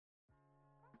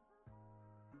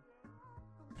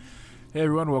Hey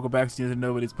everyone, welcome back to the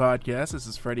Nobody's Podcast. This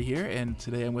is Freddie here, and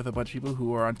today I'm with a bunch of people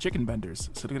who are on chicken benders.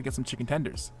 So they're gonna get some chicken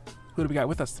tenders. Who do we got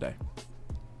with us today?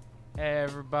 Hey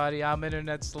everybody, I'm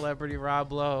internet celebrity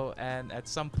Rob Lowe, and at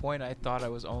some point I thought I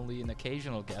was only an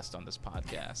occasional guest on this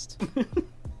podcast.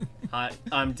 Hi,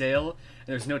 I'm Dale, and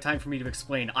there's no time for me to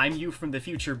explain. I'm you from the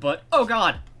future, but oh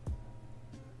god!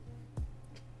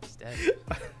 He's dead.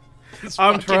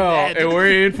 I'm Terrell, and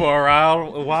we're in for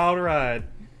a wild ride.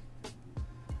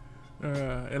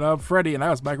 And I'm Freddie, and I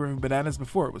was microwaving bananas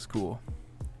before it was cool.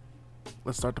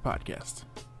 Let's start the podcast.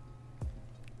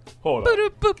 Hold on.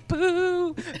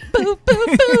 Boo-doo-boo-boo.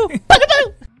 Boo-boo-boo.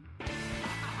 Boo-doo-boo.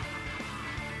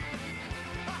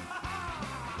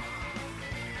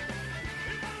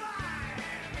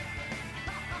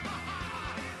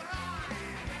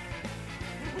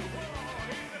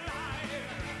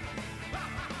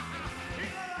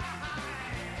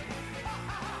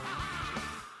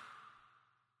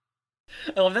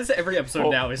 I love this. Every episode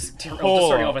now is just hold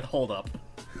starting up. off with hold up.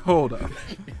 Hold up.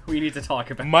 We need to talk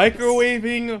about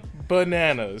Microwaving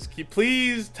bananas.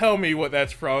 Please tell me what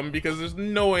that's from, because there's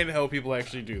no way in hell people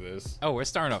actually do this. Oh, we're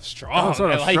starting off strong. Oh,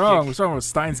 sort I of like strong. it. We're starting with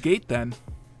Steins Gate then.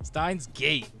 Steins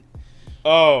Gate.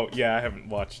 Oh, yeah, I haven't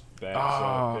watched that,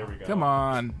 Oh, so there we go. come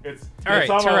on. It's All right,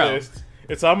 on my Terrell. list.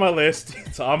 It's on my list.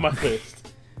 It's on my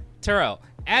list. Terrell,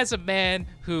 as a man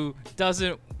who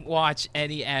doesn't watch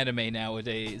any anime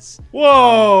nowadays.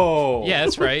 Whoa! Yeah,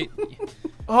 that's right.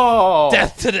 Oh!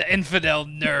 Death to the infidel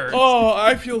nerd. Oh,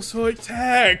 I feel so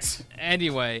attacked!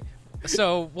 Anyway,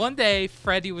 so one day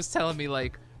Freddie was telling me,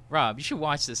 like, Rob, you should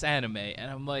watch this anime.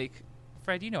 And I'm like,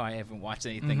 Fred, you know I haven't watched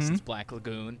anything since Black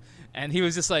Lagoon. And he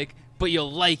was just like, but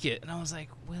you'll like it. And I was like,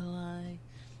 will I?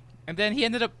 And then he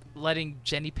ended up letting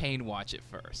Jenny Payne watch it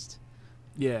first.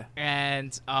 Yeah.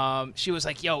 And she was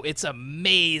like, yo, it's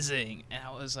amazing. And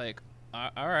I was like, all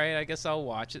right, I guess I'll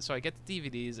watch it. So I get the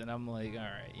DVDs, and I'm like, all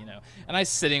right, you know. And I was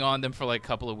sitting on them for like a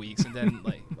couple of weeks, and then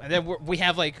we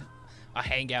have like a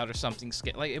hangout or something.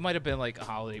 Like it might have been like a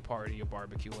holiday party, a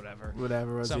barbecue, whatever.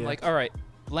 Whatever it was, So I'm yeah. like, all right,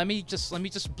 let me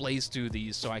just blaze through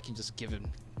these so I can just give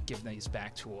these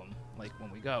back to him like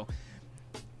when we go.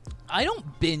 I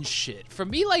don't binge shit. For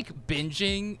me, like,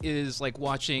 binging is like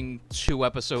watching 2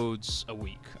 episodes a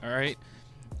week, all right?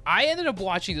 I ended up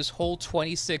watching this whole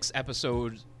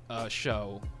 26-episode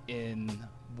show in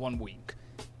 1 week.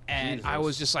 And Jesus. I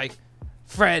was just like,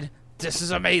 Fred, this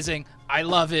is amazing. I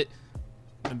love it.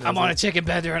 And I'm on a chicken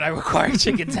bender and I require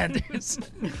chicken tenders.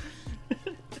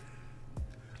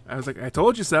 I was like, I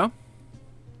told you so.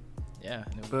 Yeah,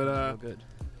 and it was But, real good.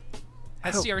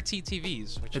 Has I don't- CRT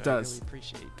TVs, which It I does. really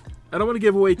appreciate. I don't want to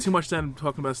give away too much time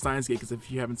talking about Steins Gate, because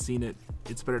if you haven't seen it,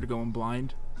 it's better to go in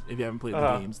blind. If you haven't played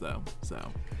the games, though. So.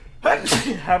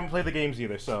 Haven't played the games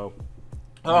either, so.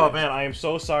 Oh man, I am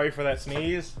so sorry for that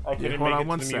sneeze. I Yeah, couldn't hold make on it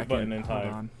one to the second. mute button in Hold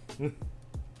time. on.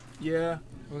 Yeah.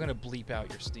 We're going to bleep out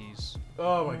your steez.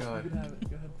 Oh my god. Go ahead.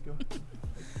 Go ahead.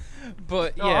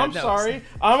 But, No, yeah, I'm sorry.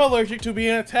 I'm allergic to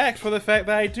being attacked for the fact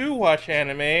that I do watch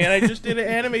anime, and I just did an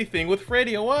anime thing with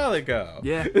Freddy a while ago.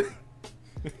 Yeah.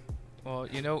 Well,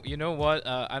 you know what?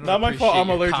 I don't Not my fault, appreciate I'm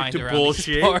your allergic kind to around these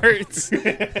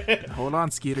bullshit. parts. Hold on,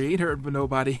 Skeeter. You ain't hurting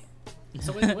nobody.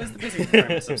 So what's the basic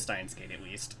premise of Steins Gate, at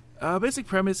least? Basic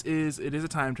premise is it is a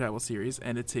time travel series,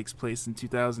 and it takes place in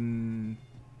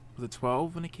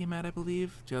 2012 when it came out, I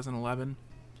believe, 2011.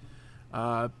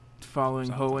 Following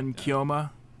Something Hoen like that.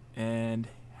 Kiyoma and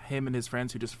him and his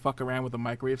friends who just fuck around with a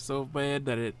microwave so bad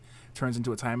that it turns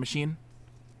into a time machine.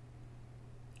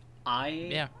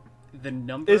 Yeah. The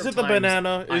number Is of it the times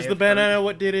banana? I Is the have banana heard-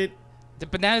 what did it? The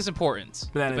banana's important.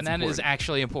 Banana's The banana is important.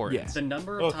 actually important. Yeah. The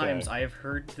number of Okay. times I have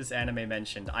heard this anime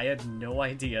mentioned, I had no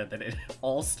idea that it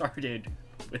all started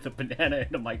with a banana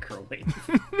in a microwave.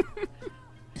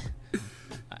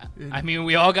 I mean,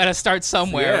 we all got to start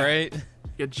somewhere, Yeah. right?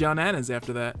 Get John Annas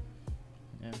after that.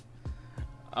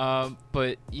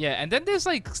 But yeah, and then there's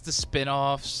like the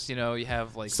spin-offs, you know, you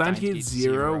have like Steins Steins Gate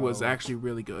Zero was actually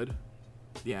really good.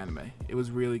 The anime. It was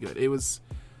really good. It's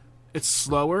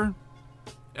slower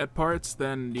at parts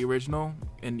than the original,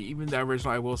 and even the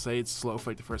original, I will say, it's slow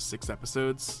for like the first 6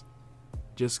 episodes,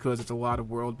 just because it's a lot of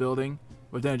world building.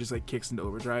 But then it just like kicks into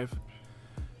overdrive.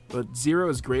 But Zero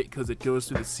is great because it goes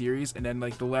through the series, and then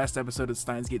like the last episode of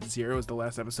Steins Gate Zero is the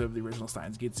last episode of the original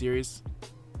Steins Gate series.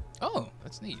 Oh,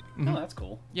 that's neat. Oh, that's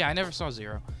cool. Yeah, I never saw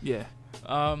Zero. Yeah.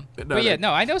 But yeah,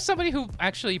 no, I know somebody who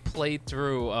actually played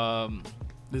through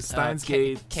The Steins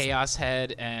Gate Chaos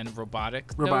Head and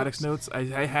Robotics Notes. I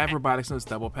have Robotics Notes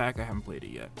double pack. I haven't played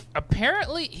it yet.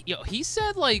 Apparently, he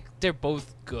said like they're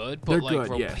both good, but They're like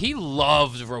good, yeah. he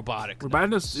loved Robotics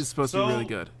Robotics Notes. Notes is supposed to be really So-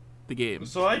 good. the game.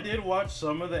 So I did watch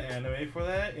some of the anime for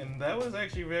that, and that was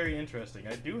actually very interesting.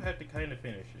 I do have to kind of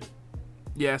finish it.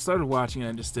 Yeah, I started watching it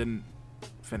and just didn't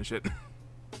finish it.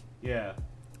 Yeah.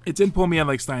 It didn't pull me in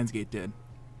like Steins Gate did.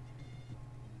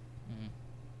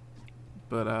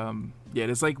 But yeah,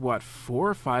 there's like what 4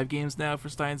 or 5 games now for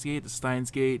Steins Gate. The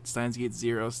Steins Gate, Steins Gate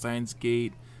Zero, Steins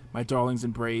Gate, My Darling's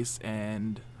Embrace,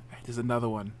 and there's another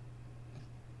one.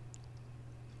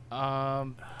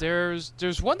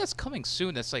 There's one that's coming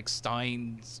soon. That's like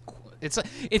Stein's.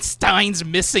 It's Stein's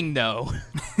Missing No.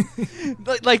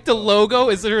 like the logo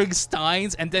is literally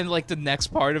Stein's, and then like the next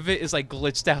part of it is like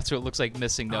glitched out, so it looks like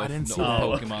Missing No I from didn't the see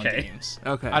old that. Pokemon Okay. games.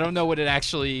 Okay. I don't know what it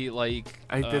actually like.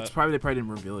 That's probably they probably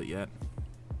didn't reveal it yet.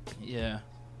 Yeah.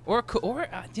 Or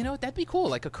you know, that'd be cool,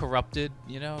 like a corrupted,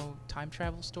 you know, time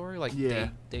travel story. Like Yeah.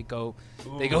 they go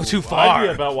Ooh, too I'd far. be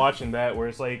about watching that, where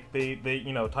it's like they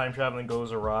you know, time traveling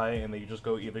goes awry and they just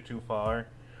go either too far,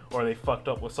 or they fucked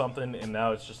up with something and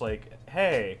now it's just like,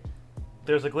 hey,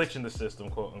 there's a glitch in the system,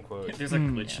 quote unquote. There's a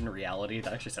glitch in reality.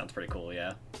 That actually sounds pretty cool.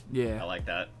 Yeah, Yeah. I like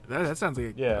that. That sounds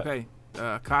like Yeah. okay.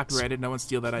 Copyrighted. No one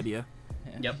steal that idea.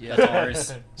 Yep, Yeah. that's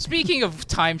ours. Speaking of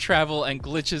time travel and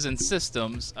glitches in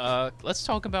systems, let's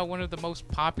talk about one of the most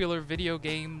popular video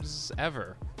games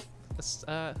ever. Let's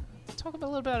talk a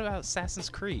little bit about Assassin's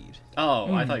Creed.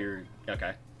 Oh, I thought you were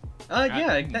okay.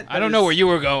 Yeah, I don't know where you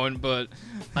were going, but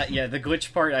yeah, the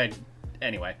glitch part.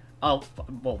 Anyway.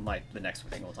 The next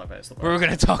thing we'll talk about is the we're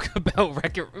gonna talk about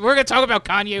We're gonna talk about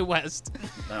Kanye West.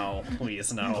 No,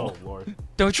 please, no. Oh lord.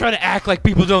 Don't try to act like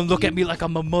people don't look at me like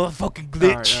I'm a motherfucking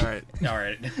glitch. All right. All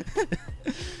right.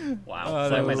 Wow, Oh,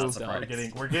 that that was was not dumb.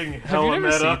 surprised. We're getting Have you hella never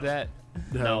meta. seen that?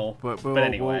 No, but but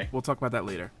anyway. we'll talk about that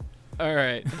later. All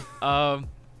right.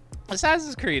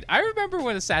 Assassin's Creed. I remember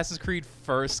when Assassin's Creed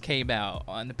first came out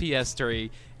on the PS3,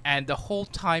 and the whole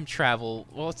time travel.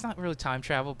 Well, it's not really time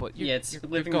travel, but Yeah, it's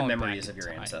living the memories of your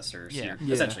time. ancestors. Yeah.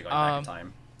 You're essentially going back in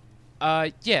time.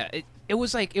 Yeah. It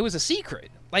was like it was a secret.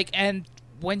 Like, and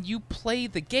when you play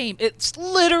the game, it's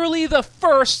literally the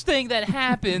first thing that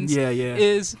happens. Yeah.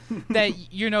 Is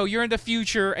that you're in the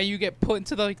future and you get put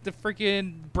into the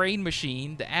freaking brain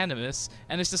machine, the Animus,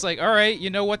 and it's just like, all right,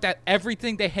 you know what? That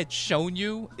everything they had shown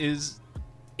you is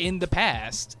in the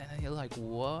past, and you're like,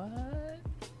 what?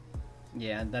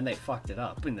 Yeah, and then they fucked it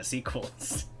up in the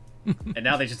sequels, and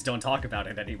now they just don't talk about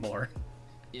it anymore.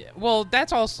 Yeah. Well,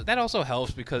 that also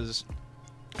helps because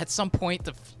at some point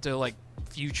the like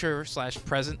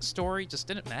future/present story just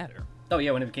didn't matter. Oh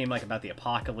yeah, when it became like about the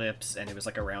apocalypse, and it was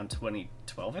like around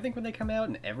 2012, I think, when they come out,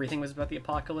 and everything was about the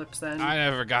apocalypse. Then I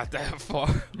never got that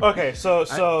far. Okay, so yeah,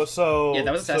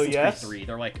 that was Assassin's yes. Creed 3.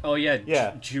 They're like, oh yeah,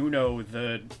 Yeah. Juno,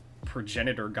 the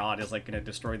progenitor god, is like going to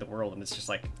destroy the world, and it's just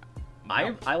like,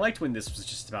 I liked when this was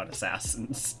just about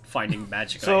assassins finding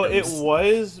magic So items. it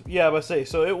was, yeah, but say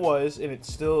so it was, and it's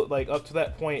still like up to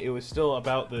that point, it was still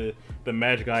about the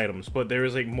magic items, but there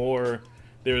was like more,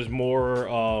 what's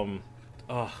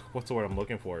the word I'm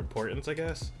looking for? Importance, I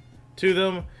guess, to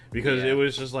them, because Yeah. it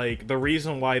was just like the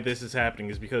reason why this is happening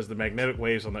is because the magnetic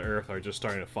waves on the Earth are just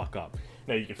starting to fuck up.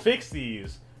 Now you can fix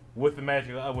these with the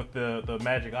magic, with the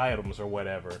magic items or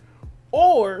whatever.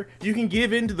 Or you can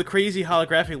give in to the crazy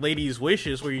holographic lady's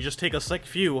wishes, where you just take a select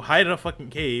few, hide in a fucking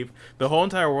cave, the whole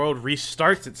entire world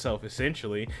restarts itself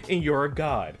essentially, and you're a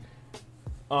god.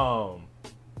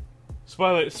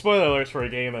 Spoiler alerts for a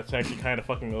game that's actually kind of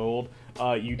fucking old.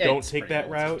 You don't It's take pretty that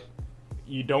old. route.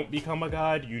 You don't become a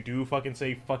god. You do fucking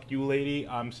say, "Fuck you, lady.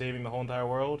 I'm saving the whole entire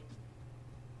world."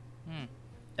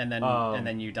 and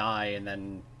then you die, and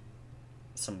then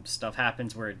some stuff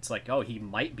happens where it's like, oh, he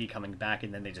might be coming back,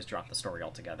 and then they just drop the story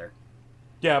altogether.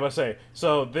 Yeah, but say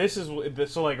so.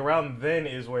 So like around then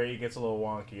is where it gets a little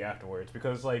wonky afterwards,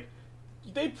 because like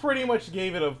they pretty much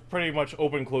gave it a pretty much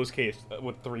open close case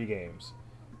with 3 games,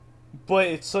 but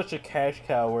it's such a cash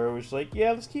cow where it was like,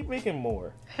 yeah, let's keep making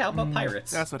more. How about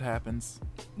pirates? That's what happens.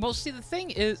 Well, see, the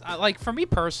thing is, like, for me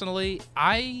personally,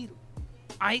 I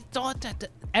thought that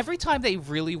every time they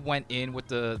really went in with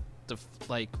the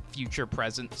like future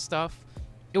present stuff,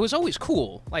 it was always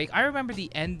cool. Like, I remember the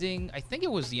ending. I think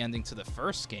it was the ending to the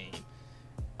first game,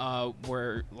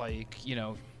 where like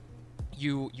you're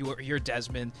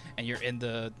Desmond and you're in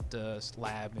the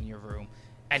lab in your room.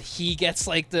 And he gets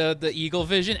like the eagle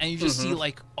vision, and you just see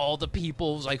like all the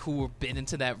people like who have been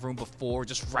into that room before,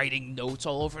 just writing notes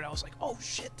all over. And I was like, "Oh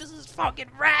shit, this is fucking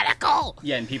radical!"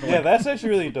 Yeah, and people Yeah, like, that's actually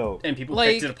really dope. and people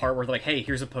like- picked it apart where they're like, hey,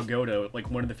 here's a pagoda, like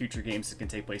one of the future games that can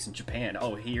take place in Japan.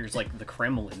 Oh, here's like the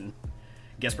Kremlin.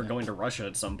 Guess we're going to Russia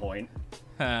at some point.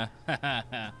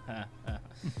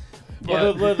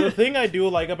 Well, the thing I do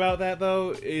like about that,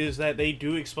 though, is that they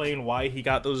do explain why he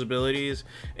got those abilities,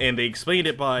 and they explained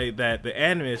it by that the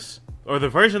Animus, or the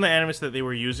version of the Animus that they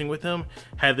were using with him,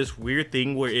 had this weird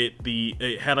thing where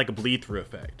it had like a bleed-through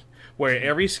effect, where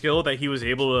every skill that he was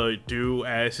able to do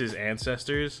as his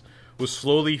ancestors was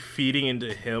slowly feeding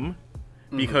into him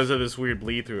because of this weird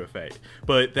bleed-through effect.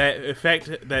 But that effect,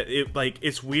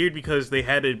 it's weird because they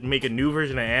had to make a new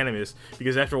version of Animus,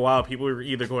 because after a while people were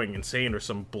either going insane or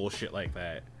some bullshit like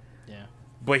that. Yeah.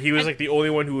 But he was like the only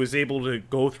one who was able to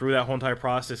go through that whole entire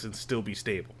process and still be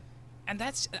stable. And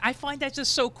I find that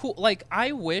just so cool. Like,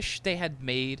 I wish they had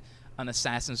made an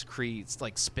Assassin's Creed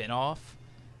like spin-off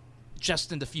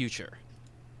just in the future,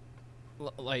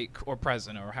 like, or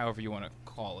present, or however you want to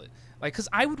call it. Like, because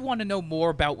I would want to know more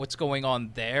about what's going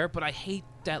on there, but I hate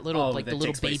that little, the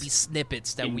little baby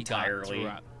snippets that we got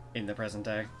throughout. In the present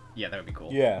day. Yeah, that would be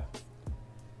cool. Yeah,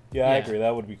 I agree.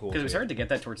 That would be cool. Because we started to get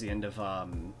that towards the end of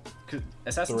cause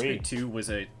Assassin's Creed 2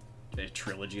 was a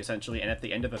trilogy essentially, and at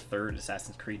the end of the third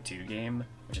Assassin's Creed 2 game,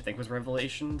 which I think was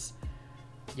Revelations,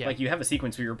 like you have a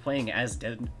sequence where you're playing as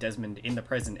Desmond in the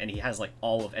present, and he has like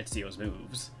all of Ezio's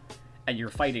moves. And you're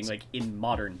fighting like in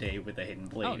modern day with a hidden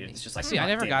blade. It's just like, see, I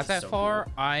never got that far.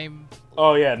 Cool.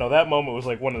 Oh yeah, no, that moment was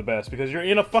like one of the best, because you're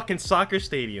in a fucking soccer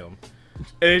stadium,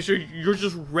 and you're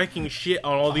just wrecking shit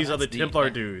on all these other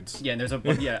Templar dudes. Yeah, and there's a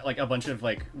bunch of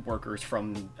like workers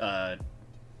from oh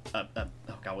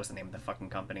god, what's the name of the fucking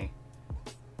company?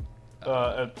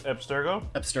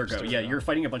 Abstergo? Abstergo. Yeah, you're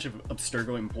fighting a bunch of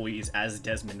Abstergo employees as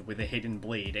Desmond with a hidden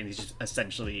blade, and he's just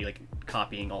essentially like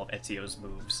copying all of Ezio's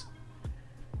moves.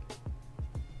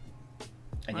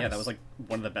 And yeah, that was like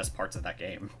one of the best parts of that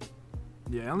game.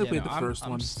 Yeah, I only played the first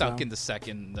one. I'm stuck in the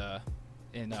second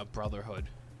in Brotherhood.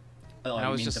 Oh, and I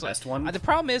was just the best one? The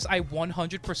problem is I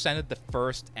 100%ed the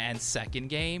first and second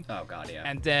game. Oh god, yeah.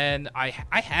 And then I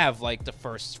have like the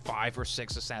first 5 or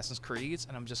 6 Assassin's Creeds,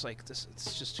 and I'm just like,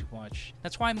 it's just too much.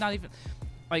 That's why I'm not even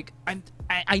like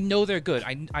I know they're good.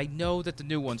 I know that the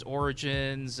new ones,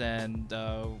 Origins and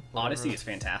Odyssey is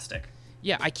fantastic.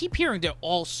 Yeah, I keep hearing they're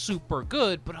all super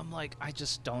good, but I'm like, I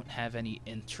just don't have any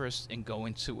interest in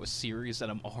going to a series that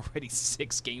I'm already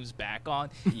 6 games back on,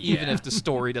 even if the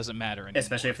story doesn't matter anymore.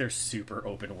 Especially if they're super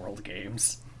open world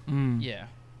games. Yeah.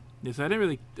 Yes, I didn't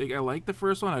really. I liked the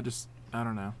first one. I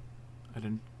don't know. I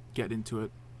didn't get into it.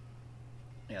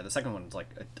 Yeah, the second one's like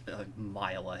a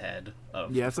mile ahead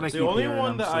of. Yeah, that's what I keep The only hearing.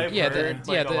 one that I've heard,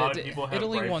 like, a lot of the people have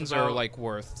Italy gripes ones about. are like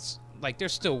worth, like they're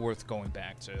still worth going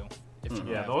back to. If you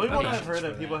Yeah, have the only one I've patience heard for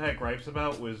that people had gripes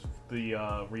about was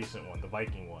the recent one, the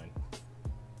Viking one.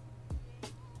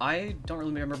 I don't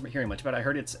really remember hearing much about it. I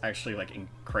heard it's actually like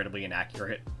incredibly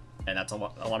inaccurate, and that's a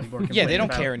lot of people are complaining Yeah, they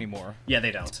don't about. care anymore. Yeah,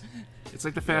 they don't. It's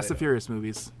like the Fast and Furious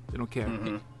movies. They don't care.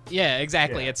 Mm-hmm. Yeah,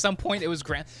 exactly. Yeah. At some point, it was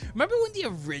grand. Remember when the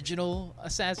original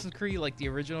Assassin's Creed, like the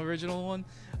original one,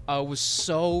 was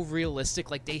so realistic?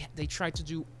 Like they tried to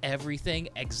do everything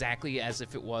exactly as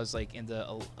if it was like in the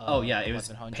Oh yeah, it was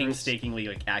 1100s. painstakingly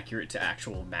like accurate to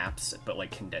actual maps, but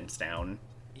like condensed down.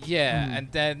 Yeah,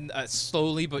 and then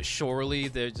slowly but surely,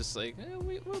 they're just like,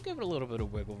 we'll give it a little bit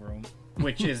of wiggle room.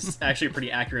 Which is actually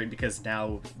pretty accurate, because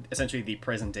now essentially the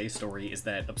present day story is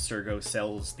that Abstergo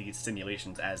sells these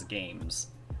simulations as games,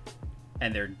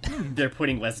 and they're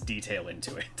putting less detail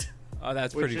into it. Oh,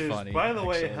 that's Which pretty is, funny. by the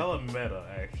way, actually. hella meta,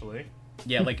 actually.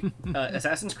 Yeah, like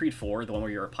Assassin's Creed 4, the one where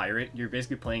you're a pirate, you're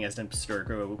basically playing as an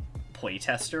Abstergo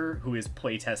playtester who is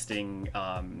playtesting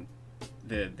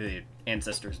the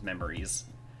ancestors' memories.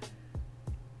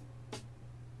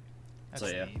 That's So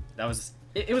yeah, neat. that was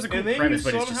it was a cool And then premise,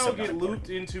 you but it's just somehow so not get important. looped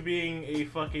into being a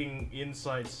fucking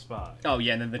inside spy. Oh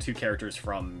yeah, and then the 2 characters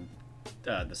from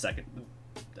the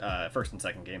first and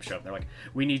second game show up. They're like,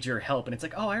 "We need your help," and it's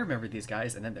like, "Oh, I remember these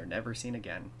guys," and then they're never seen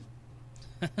again.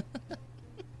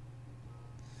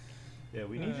 Yeah,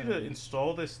 we need you to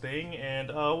install this thing, and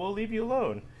we'll leave you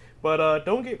alone. But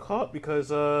don't get caught,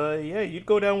 because yeah, you'd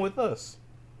go down with us.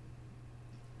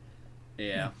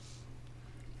 Yeah,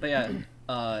 but yeah,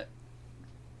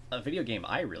 a video game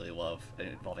I really love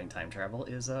involving time travel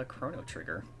is Chrono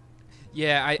Trigger.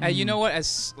 Yeah, I you know what?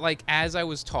 As I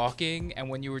was talking, and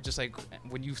when you were just like,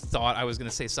 when you thought I was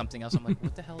gonna say something else, I'm like,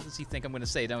 what the hell does he think I'm gonna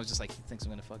say? And I was just like, he thinks I'm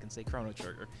gonna fucking say Chrono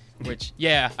Trigger. Which,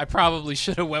 yeah, I probably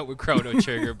should have went with Chrono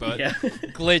Trigger, but Yeah.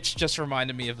 Glitch just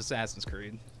reminded me of Assassin's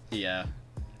Creed. Yeah.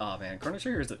 Oh man, Chrono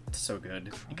Trigger is so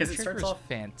good because it Trigger starts is off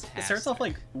fantastic. It starts off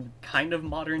like kind of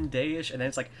modern day-ish, and then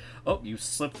it's like, oh, you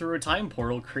slipped through a time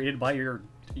portal created by your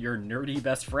nerdy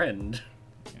best friend,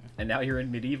 and now you're in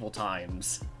medieval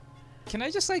times. Can I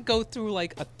just like go through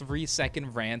like a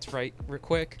 3-second rant real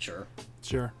quick? Sure.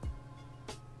 Sure.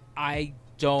 I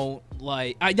don't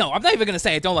like. I'm not even gonna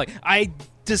say I don't like. I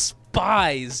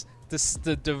despise the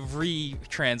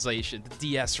retranslation, the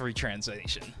DS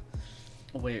retranslation.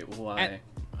 Wait, why?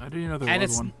 I didn't know there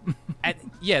was one. And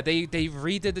yeah, they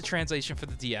redid the translation for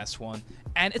the DS one,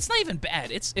 and it's not even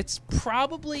bad. It's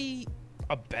probably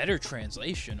a better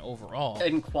translation overall.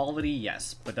 In quality,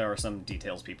 yes, but there are some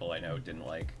details people I know didn't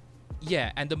like.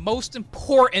 Yeah, and the most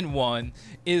important one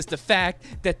is the fact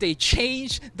that they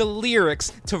changed the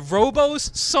lyrics to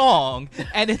Robo's song,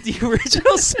 and in the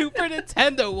original Super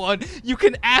Nintendo one, you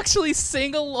can actually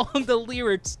sing along the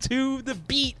lyrics to the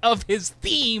beat of his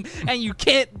theme, and you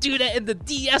can't do that in the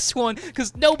DS one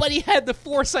because nobody had the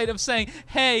foresight of saying,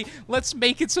 hey, let's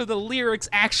make it so the lyrics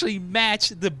actually match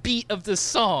the beat of the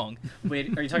song.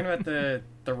 Wait, are you talking about the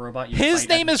robot you His fight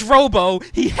name is Robo.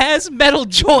 He has metal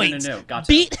joints. No, Gato.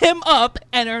 Beat him up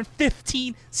and earn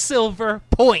 15 silver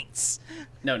points.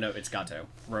 No, it's Gato.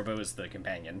 Robo is the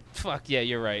companion. Fuck yeah,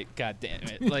 you're right. God damn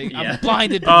it! Like Yeah. I'm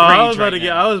blinded. I was rage about right to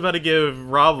now. I was about to give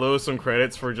Rob Lowe some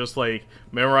credits for just like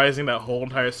memorizing that whole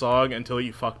entire song until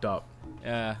he fucked up.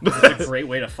 Yeah. It's a great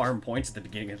way to farm points at the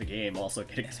beginning of the game, also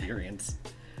get experience.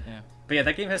 Yeah. But yeah,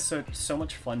 that game has so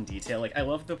much fun detail. Like, I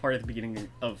love the part at the beginning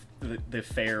of the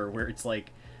fair where it's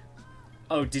like,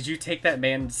 oh, did you take that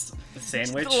man's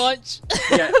sandwich? Lunch.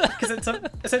 Yeah, because it's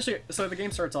essentially, so the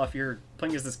game starts off, you're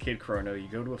playing as this kid, Chrono, you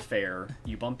go to a fair,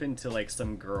 you bump into, like,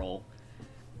 some girl,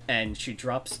 and she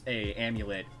drops a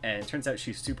amulet, and it turns out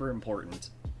she's super important,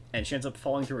 and she ends up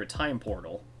falling through a time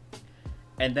portal.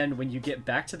 And then when you get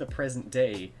back to the present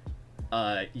day,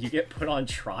 you get put on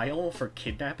trial for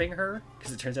kidnapping her,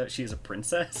 because it turns out she's a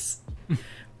princess.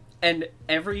 And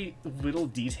every little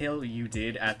detail you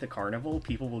did at the carnival,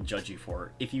 people will judge you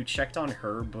for. If you checked on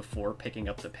her before picking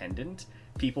up the pendant,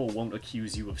 people won't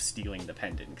accuse you of stealing the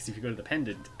pendant. Because if you go to the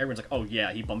pendant, everyone's like, oh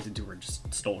yeah, he bumped into her and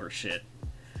just stole her shit.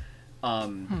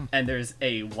 And there's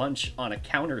a lunch on a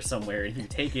counter somewhere, and if you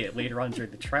take it later on during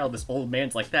the trial, this old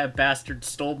man's like, that bastard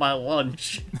stole my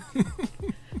lunch.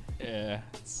 Yeah.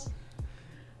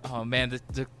 Oh man,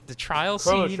 the trial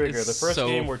Chrono scene Trigger, is the first so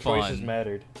game where fun. choices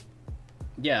mattered.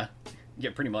 Yeah,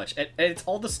 pretty much. And it's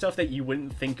all the stuff that you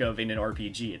wouldn't think of in an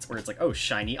RPG. It's where it's like, oh,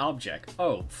 shiny object.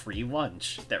 Oh, free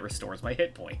lunch that restores my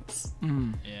hit points.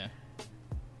 Yeah.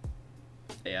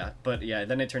 Yeah, but yeah,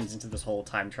 then it turns into this whole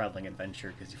time-traveling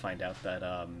adventure because you find out that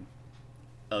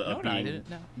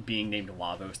being named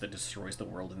Lavos that destroys the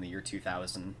world in the year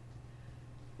 2000.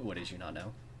 What did you not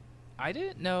know? I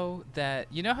didn't know that.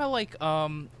 You know how like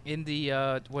in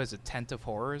the what is it, Tent of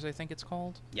Horrors, I think it's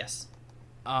called? Yes.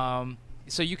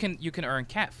 So you can earn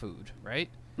cat food, right?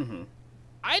 Mm-hmm.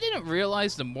 I didn't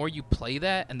realize the more you play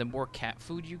that and the more cat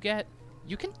food you get,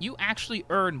 you actually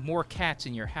earn more cats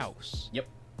in your house. Yep.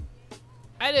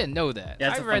 I didn't know that. Yeah,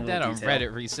 I it's a read fun that little on detail.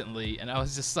 Reddit recently, and I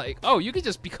was just like, oh, you could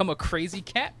just become a crazy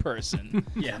cat person.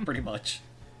 Yeah, pretty much.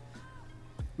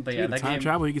 But Dude, yeah, that time game.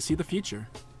 travel, you can see the future.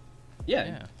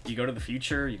 Yeah, you go to the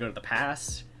future, you go to the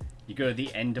past, you go to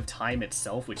the end of time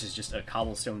itself, which is just a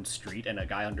cobblestone street and a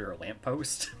guy under a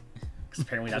lamppost. Because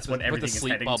apparently that's what everything is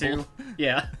sleep heading bubble. to.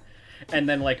 Yeah. And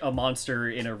then, like, a monster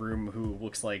in a room who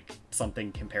looks like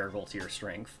something comparable to your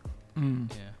strength.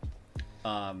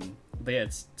 Yeah. But yeah,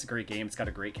 it's a great game. It's got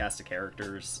a great cast of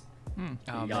characters.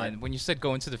 Oh man, when you said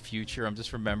go into the future, I'm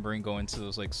just remembering going to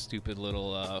those like stupid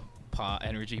little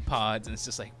energy pods, and it's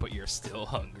just like, but you're still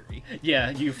hungry. Yeah,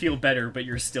 you feel better, but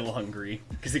you're still hungry.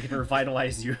 Because it can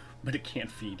revitalize you, but it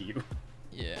can't feed you.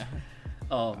 Yeah.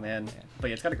 Oh, man.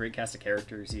 But yeah, it's got a great cast of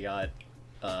characters. You got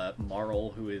Marl,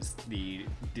 who is the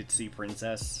Ditzy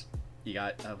princess. You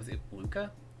got, was it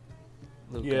Luca?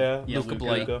 Luca. Yeah, Luca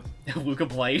Blight. Luca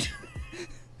Blight.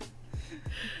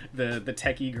 the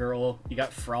techie girl. You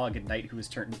got Frog at Night, who was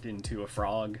turned into a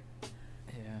frog.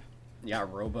 Yeah. You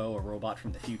got Robo, a robot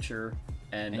from the future.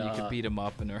 And you can beat him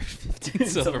up and earn 15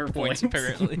 silver Silver points, points.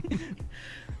 apparently.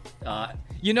 uh,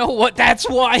 You know what? That's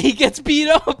why he gets beat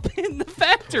up in the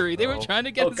factory. They were Oh. trying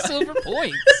to get the God. silver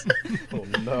points. Oh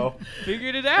no.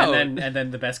 Figured it out. and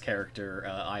then the best character,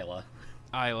 Isla.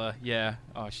 Isla, yeah.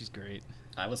 Oh, she's great.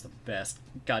 Isla's the best.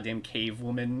 Goddamn cave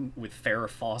woman with Farrah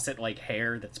Fawcett-like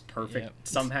hair that's perfect Yep.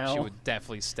 somehow. She would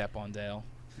definitely step on Dale.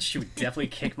 She would definitely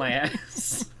kick my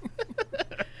ass.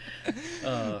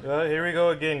 Here we go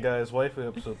again, guys. Waifu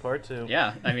episode part 2.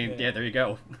 Yeah, I mean, yeah, there you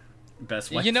go.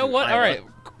 Best wife. You know what? All right,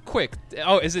 quick.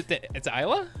 Oh, is it? It's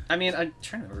Isla? I mean, I'm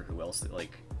trying to remember who else.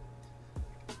 Like,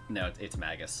 no, it's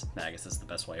Magus. Magus is the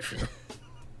best wife.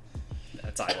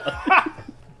 That's Isla.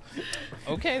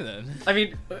 Okay then. I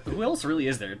mean, who else really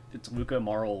is there? It's Luca,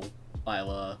 Marl,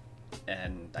 Isla,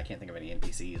 and I can't think of any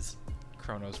NPCs.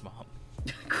 Chrono's mom.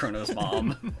 Chrono's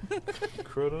mom.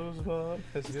 Chrono's mom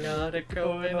has got it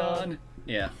going on.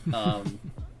 Yeah.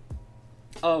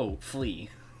 Oh, Flea.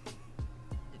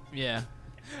 Yeah.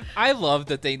 I love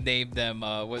that they named them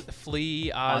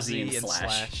Flea, Ozzy, and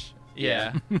Slash.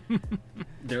 Yeah.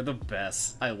 They're the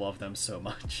best. I love them so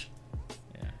much.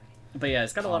 Yeah. But yeah,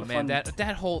 it's got a lot of fun.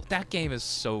 That game is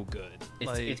so good.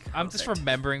 It's I'm just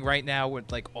remembering right now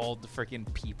with like all the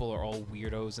freaking people are all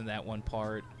weirdos in that one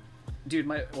part. Dude,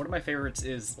 one of my favorites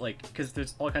is like because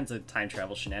there's all kinds of time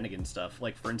travel shenanigan stuff.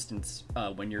 Like for instance,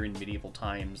 when you're in medieval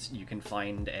times, you can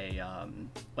find a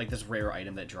like this rare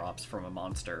item that drops from a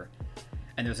monster.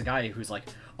 And there's a guy who's like,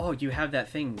 oh, you have that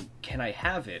thing, can I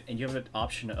have it? And you have an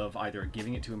option of either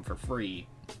giving it to him for free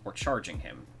or charging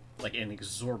him, like an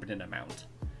exorbitant amount.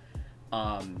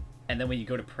 And then when you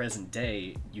go to present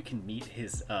day, you can meet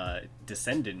his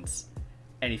descendants,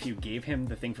 and if you gave him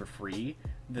the thing for free,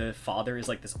 the father is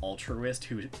like this altruist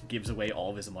who gives away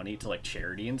all of his money to like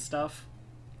charity and stuff.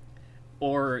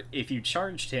 Or if you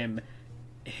charged him,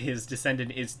 his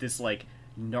descendant is this like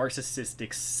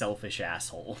narcissistic, selfish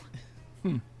asshole.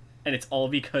 And it's all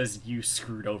because you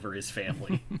screwed over his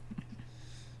family.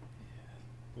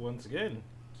 Once again,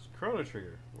 it's Chrono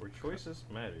Trigger, where choices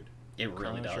mattered. It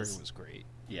really Chrono does. Trigger was great.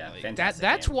 Yeah, like, fantastic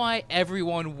that's game. why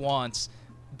everyone wants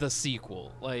the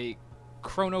sequel. Like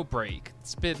Chrono Break.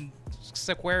 It's been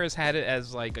Square has had it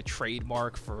as like a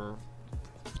trademark for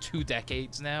 2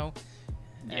 decades now.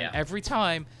 And Yeah. every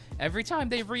time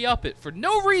they re-up it for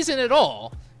no reason at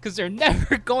all, because they're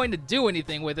never going to do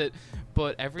anything with it.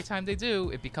 But every time they do,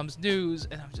 it becomes news,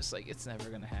 and I'm just like, it's never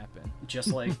gonna happen. Just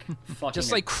like fucking.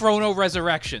 Just like Chrono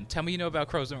Resurrection. Tell me you know about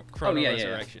Chrono yeah,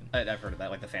 Resurrection. Yeah. I've heard of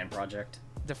that, like the fan project.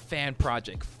 The fan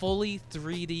project, fully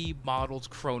 3D modeled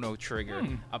Chrono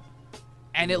Trigger,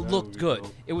 and it looked good.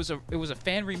 It was a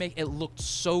fan remake. It looked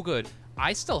so good.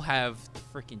 I still have the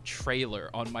freaking trailer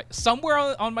on somewhere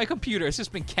on my computer. It's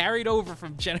just been carried over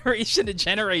from generation to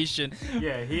generation.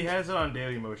 Yeah, he has it on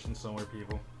Dailymotion somewhere,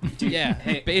 people. Dude, Yeah,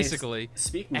 hey, basically.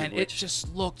 Speaking and of which, it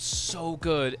just looked so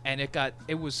good, and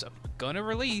it was gonna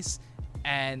release,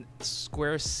 and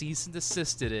Square cease and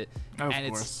desisted it. Of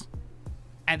and course.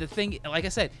 And the thing, like I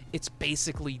said, it's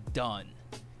basically done.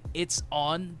 It's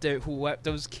on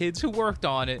those kids who worked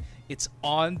on it. It's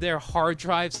on their hard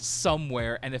drives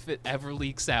somewhere, and if it ever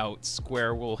leaks out,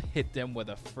 Square will hit them with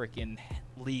a freaking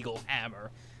legal hammer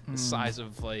the size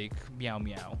of like Meow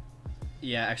Meow.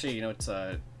 yeah, actually, you know, it's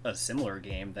a similar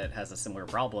game that has a similar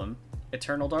problem,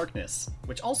 Eternal Darkness,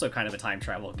 which also kind of a time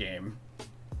travel game,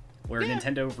 where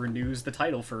Nintendo renews the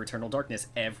title for Eternal Darkness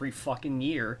every fucking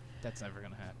year. That's never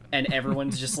gonna happen. And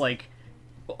everyone's just like,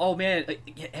 oh man,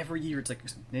 every year it's like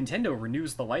Nintendo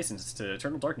renews the license to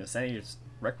Eternal Darkness, Senua's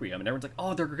Requiem, and everyone's like,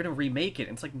 oh, they're gonna remake it.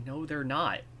 And it's like, no, they're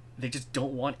not. They just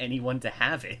don't want anyone to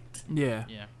have it. Yeah.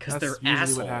 Yeah. Because That's they're usually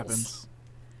assholes. what happens.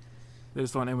 They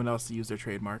just don't want anyone else to use their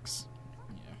trademarks.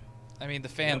 I mean, the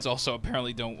fans also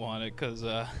apparently don't want it because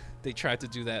they tried to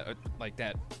do that, like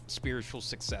that spiritual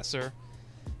successor,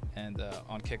 and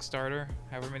on Kickstarter,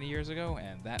 however many years ago,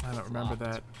 and that I don't remember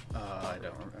flopped. that. I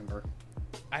don't remember.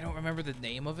 I don't remember the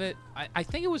name of it. I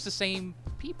think it was the same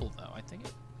people though. I think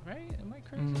right? Am I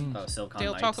crazy? Oh, Silicon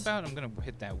Dale, Knights. talk about it. I'm gonna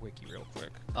hit that wiki real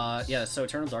quick. Yeah, so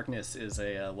Eternal Darkness is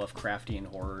a Lovecraftian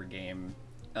horror game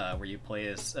where you play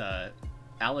as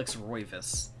Alex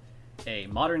Roivas, a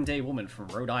modern-day woman from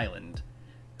Rhode Island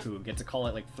who gets a call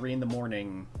at like 3 in the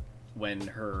morning when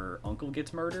her uncle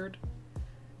gets murdered.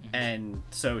 And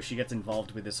so she gets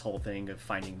involved with this whole thing of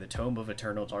finding the Tome of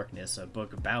Eternal Darkness, a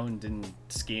book bound in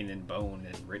skin and bone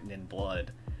and written in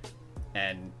blood.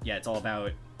 And yeah, it's all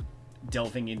about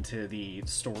delving into the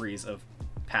stories of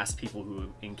past people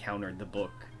who encountered the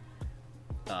book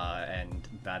and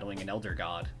battling an elder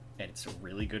god. And it's a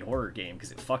really good horror game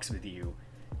because it fucks with you.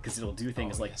 Because it'll do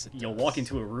things like yes, it you'll does. walk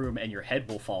into a room and your head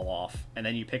will fall off, and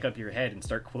then you pick up your head and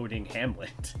start quoting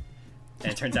Hamlet.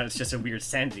 And it turns out it's just a weird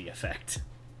sanity effect.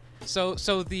 So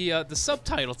the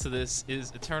subtitle to this is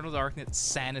Eternal Darkness: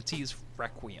 Sanity's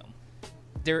Requiem.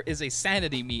 There is a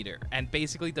sanity meter, and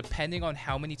basically, depending on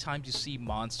how many times you see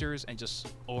monsters and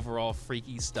just overall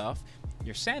freaky stuff,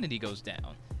 your sanity goes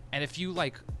down. And if you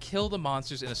like kill the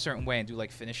monsters in a certain way and do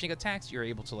like finishing attacks, you're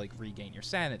able to like regain your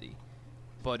sanity.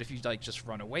 But if you like just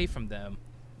run away from them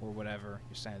or whatever,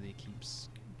 your sanity keeps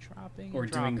dropping. And Or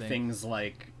doing dropping. things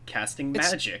like casting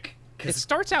It's- magic. It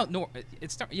starts out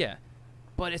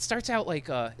but it starts out like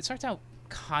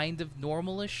kind of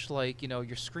normalish, like, you know,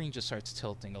 your screen just starts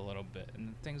tilting a little bit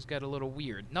and things get a little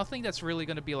weird. Nothing that's really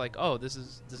going to be like, oh, this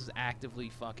is actively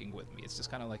fucking with me. It's just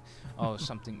kind of like, oh,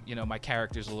 something, you know, my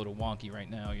character's a little wonky right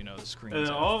now, you know, the screen. And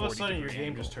then all of a sudden your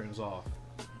game just turns off.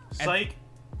 Psych.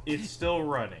 it's still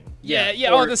running.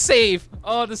 Yeah. Or, the save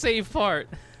part.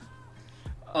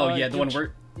 the one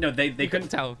where they couldn't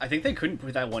tell. I think they couldn't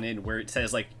put that one in where it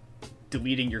says like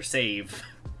deleting your save,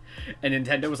 and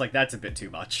Nintendo was like, that's a bit too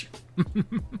much.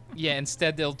 Yeah,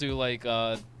 instead they'll do like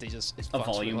they just A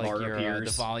volume with, like, bar your,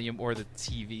 appears. the volume or the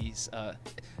TVs.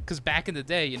 Because back in the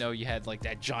day, you had like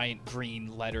that giant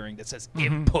green lettering that says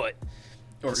input.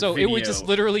 Or So video. it would just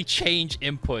literally change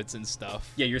inputs and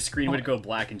stuff. Yeah, your screen would go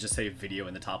black and just say video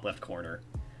in the top left corner.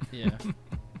 Yeah.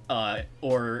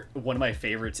 Or one of my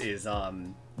favorites is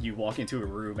you walk into a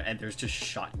room and there's just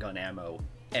shotgun ammo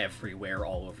everywhere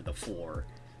all over the floor.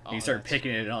 And you start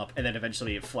picking it up, and then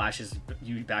eventually it flashes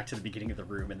you back to the beginning of the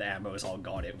room, and the ammo is all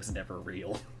gone. It was never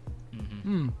real.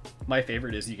 My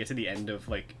favorite is you get to the end of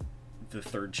like the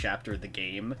third chapter of the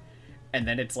game, and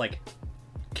then it's like,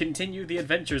 continue the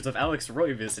adventures of Alex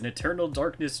Roivas in Eternal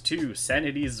Darkness 2,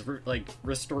 Sanity's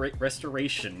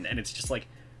restoration, and it's just like,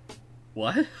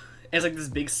 what? And it's like this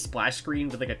big splash screen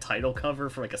with like a title cover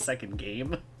for like a second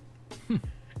game,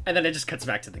 and then it just cuts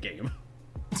back to the game.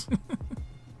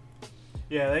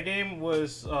 Yeah, that game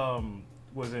was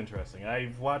interesting.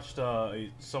 I've watched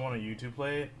someone on YouTube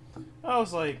play it. I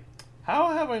was like,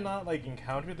 how have I not like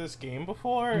encountered this game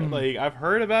before? Like, I've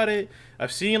heard about it.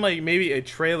 I've seen like maybe a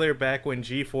trailer back when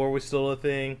G4 was still a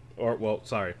thing, or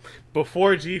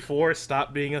before G4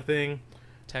 stopped being a thing.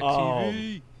 Tech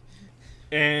TV.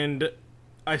 And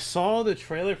I saw the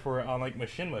trailer for it on like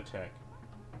Machinima Tech,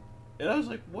 and I was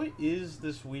like, what is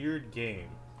this weird game?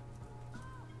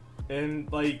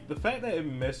 And like the fact that it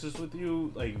messes with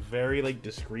you like very like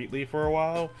discreetly for a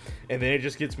while, and then it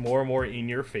just gets more and more in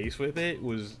your face with it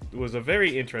was a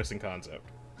very interesting concept.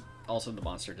 Also, the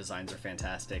monster designs are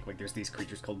fantastic. Like, there's these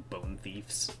creatures called bone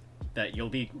thieves that you'll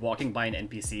be walking by an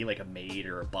NPC, like a maid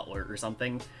or a butler or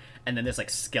something, and then this like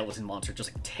skeleton monster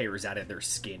just like tears out of their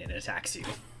skin and attacks you.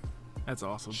 That's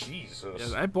awesome.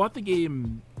 Jesus. Yeah, I bought the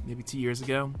game maybe 2 years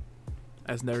ago.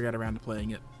 I just never got around to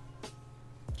playing it,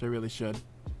 which I really should.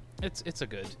 It's a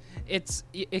good. It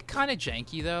kind of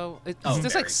janky though. It's Oh,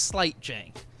 just very. like slight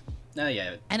jank.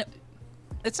 Yeah. And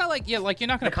it's not like like you're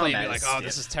not gonna The play and be combat like, is oh,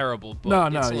 this stiff. is terrible. But No,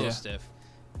 it's a yeah. little stiff.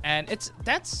 And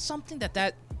that's something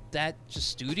that just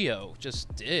studio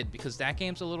just did, because that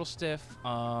game's a little stiff.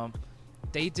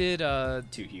 They did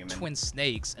Too Human. Twin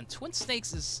Snakes, and Twin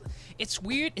Snakes it's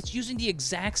weird. It's using the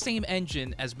exact same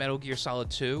engine as Metal Gear Solid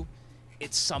 2.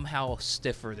 It's somehow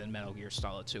stiffer than Metal Gear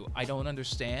Solid 2. I don't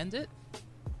understand it,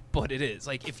 but it is.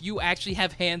 Like, if you actually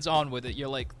have hands-on with it, you're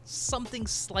like, something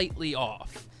slightly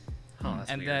off. Oh, that's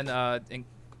And weird. then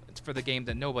for the game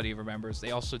that nobody remembers,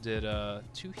 they also did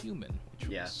Too Human, which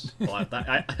Yeah. was Well,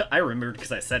 I remembered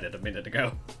because I said it a minute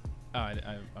ago. I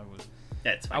was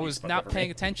Yeah, it's fine. I You was spoke not over paying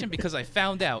me. attention because I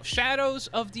found out Shadows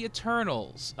of the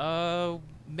Eternals.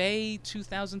 May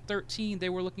 2013, they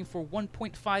were looking for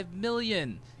 1.5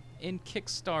 million in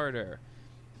Kickstarter,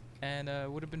 and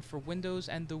would have been for Windows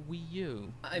and the Wii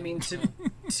U. I mean,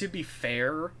 to be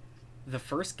fair, the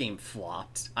first game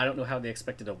flopped. I don't know how they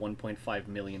expected a 1.5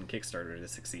 million Kickstarter to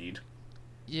succeed.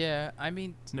 Yeah, I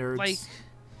mean, Nerds. like,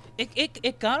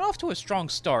 it got off to a strong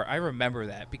start. I remember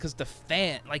that because the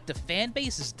fan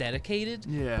base is dedicated,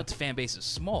 Yeah. but the fan base is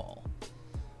small.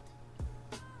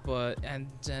 But and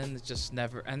then it just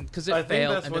never, and because I it think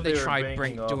failed, that's and what then they they were tried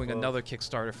banking off doing of. another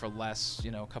Kickstarter for less,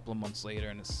 a couple of months later,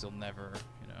 and it's still never,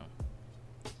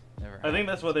 never. I think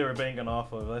that's what they were banking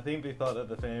off of. I think they thought that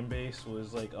the fan base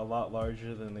was like a lot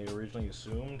larger than they originally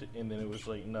assumed, and then it was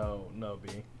like, no, B,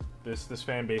 this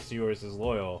fan base of yours is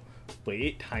loyal, but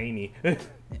it's tiny.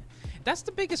 That's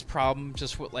the biggest problem,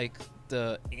 just with like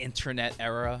the internet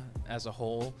era as a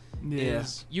whole. Yeah.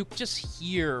 Is you just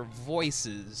hear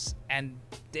voices, and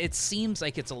it seems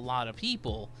like it's a lot of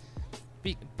people,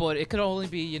 but it could only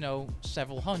be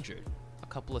several hundred, a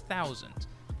couple of thousand,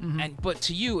 but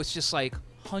to you it's just like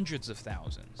hundreds of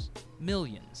thousands,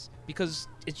 millions, because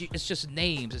it's just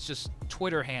names, it's just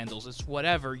Twitter handles, it's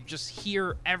whatever. You just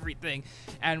hear everything,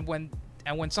 and when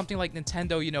something like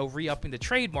Nintendo, re-upping the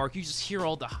trademark, you just hear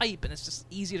all the hype, and it's just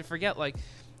easy to forget. Like,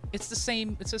 it's the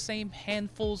same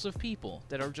handfuls of people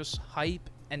that are just hype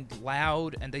and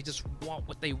loud, and they just want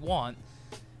what they want,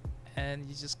 and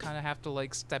you just kind of have to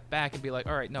like step back and be like,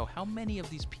 all right, no, how many of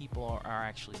these people are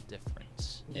actually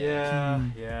different? Yeah,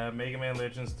 Mega Man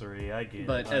Legends 3, I get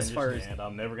But it. I as far as- understand.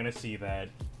 I'm never gonna see that.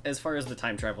 As far as the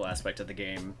time travel aspect of the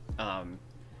game,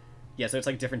 yeah, so it's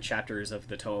like different chapters of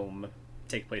the tome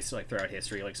take place like throughout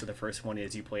history. Like, so the first one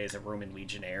is you play as a Roman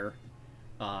legionnaire,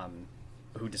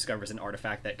 who discovers an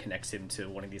artifact that connects him to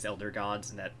one of these elder gods,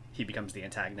 and that he becomes the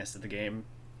antagonist of the game.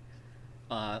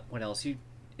 What else? It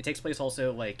takes place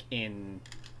also like in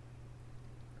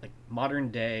like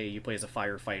modern day, you play as a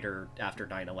firefighter after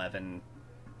 9/11.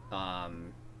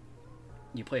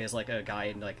 You play as like a guy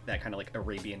in like that kind of like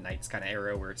Arabian Nights kind of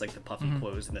era where it's like the puffy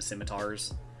clothes and the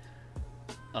scimitars.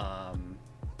 The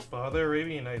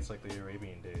Arabian Nights like the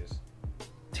Arabian Days.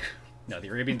 No, the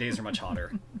Arabian Days are much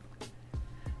hotter.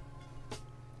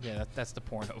 Yeah, that's the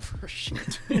porno version.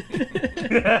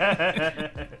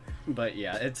 But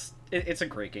yeah, it's a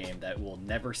great game that we'll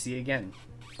never see again.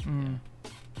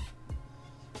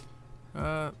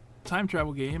 Time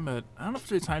travel game, but I don't know if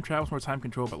it's really time travel, it's more time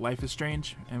control, but Life is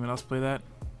Strange. Anyone else play that?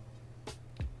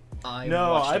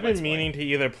 I've been meaning to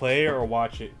either play or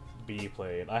watch it be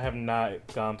played. I have not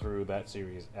gone through that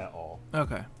series at all.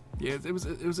 Okay. Yeah, it was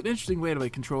an interesting way to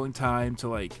like controlling time to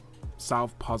like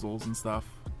solve puzzles and stuff.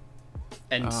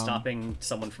 And stopping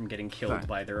someone from getting killed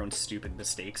by their own stupid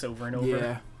mistakes over and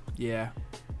over. Yeah.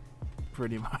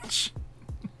 Pretty much.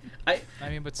 I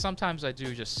mean, but sometimes I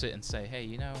do just sit and say, hey,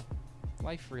 you know,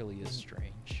 life really is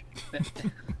strange.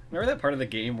 Remember that part of the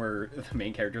game where the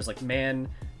main character is like, man,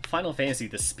 Final Fantasy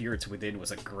The Spirits Within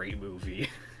was a great movie.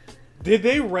 Did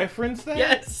they reference that?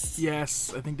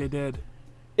 Yes, I think they did.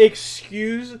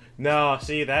 No,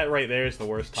 see, that right there is the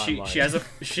worst timeline. She has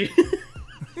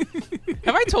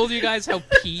Have I told you guys how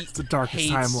Pete It's the darkest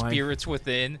hates timeline. Spirits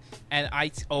Within, and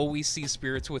I always see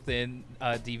Spirits Within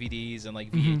DVDs and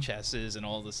like VHSs and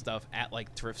all this stuff at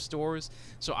like thrift stores.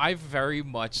 So I've very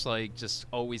much like just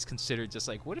always considered just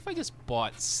like, what if I just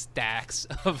bought stacks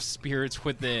of Spirits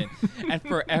Within, and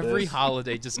for every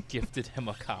holiday just gifted him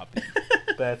a copy.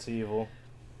 That's evil.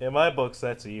 In my books,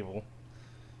 that's evil.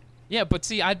 Yeah, but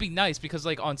see, I'd be nice because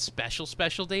like on special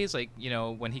days, like, you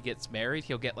know, when he gets married,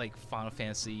 he'll get like Final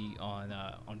Fantasy on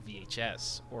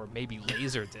VHS or maybe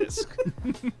Laserdisc.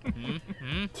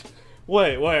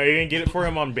 Wait, are you gonna get it for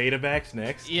him on Betamax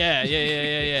next?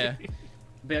 Yeah.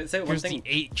 But say one Here's thing.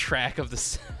 the 8-track of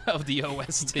the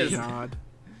OST.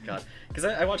 God, because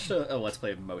I watched a Let's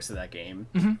Play of most of that game,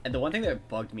 and the one thing that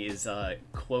bugged me is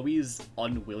Chloe's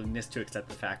unwillingness to accept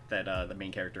the fact that the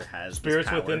main character has Spirits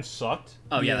this power. Within sucked.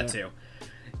 Oh yeah, that too.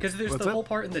 Because there's What's the that? whole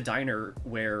part in the diner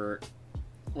where,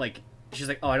 like, she's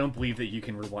like, "Oh, I don't believe that you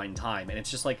can rewind time," and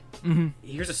it's just like,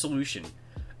 here's a solution.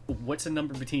 What's a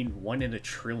number between 1 and a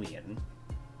trillion?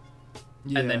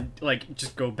 Yeah. And then like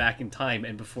just go back in time,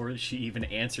 and before she even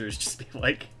answers, just be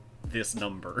like, this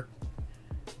number.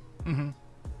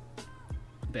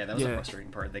 Yeah, that was a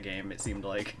frustrating part of the game, it seemed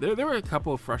like. There were a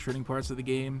couple of frustrating parts of the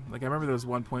game. Like, I remember there was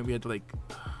one point we had to, like,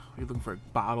 we were looking for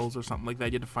bottles or something like that.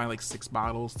 You had to find, like, 6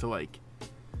 bottles to, like,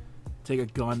 take a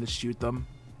gun to shoot them.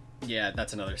 Yeah,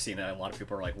 that's another scene that a lot of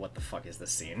people are like, what the fuck is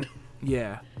this scene?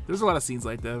 Yeah. There's a lot of scenes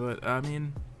like that, but, I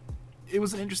mean, it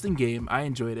was an interesting game. I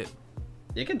enjoyed it.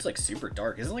 It gets, like, super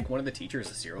dark. Isn't, like, one of the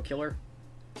teachers a serial killer?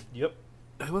 Yep.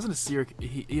 It wasn't a serial...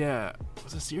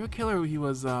 Was it a serial killer or he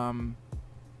was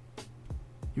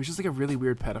just, like, a really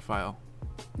weird pedophile.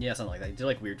 Yeah, something like that. He did,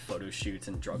 like, weird photo shoots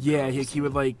and drug Yeah, girls he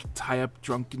would, like, tie up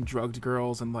drunk and drugged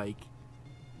girls and, like,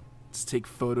 just take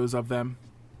photos of them.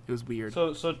 It was weird.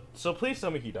 So please tell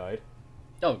me he died.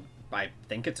 Oh, I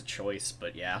think it's a choice,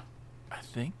 but yeah. I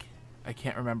think? I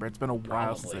can't remember. It's been a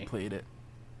while since I Probably. played it.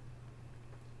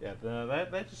 Yeah,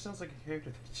 that just sounds like a character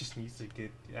that just needs to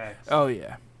get axed. Oh,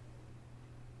 yeah.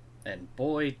 And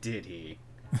boy, did he.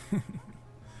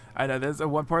 I know, there's a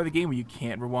one part of the game where you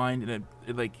can't rewind, and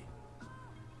it like,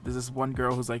 there's this one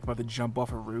girl who's, like, about to jump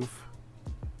off a roof.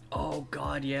 Oh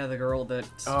god, yeah, the girl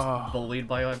that's Oh. bullied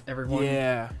by everyone.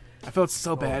 Yeah. I felt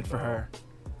so bad for her.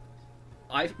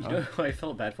 You know who I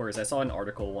felt bad for is I saw an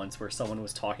article once where someone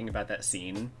was talking about that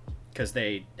scene because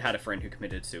they had a friend who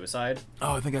committed suicide.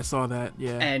 Oh, I think I saw that,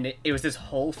 yeah. And it was this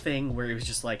whole thing where it was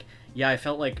just like, yeah, I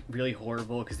felt like really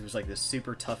horrible because it was like this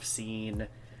super tough scene.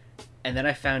 And then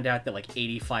I found out that like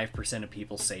 85% of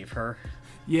people save her.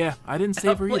 Yeah, I didn't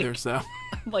save her Like- either, so.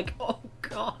 I'm like, oh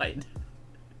god.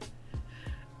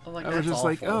 I'm like, I was that's just awful.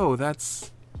 like, oh,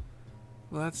 that's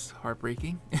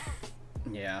heartbreaking.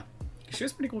 Yeah. She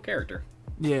was a pretty cool character.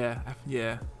 Yeah.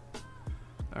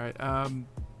 Alright,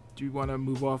 do you want to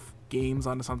move off games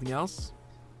onto something else?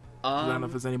 I don't know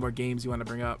if there's any more games you want to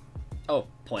bring up. Oh,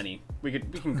 plenty. We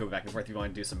can go back and forth if you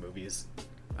want to do some movies.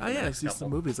 Oh yeah, let's do couple. some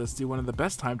movies. Let's do one of the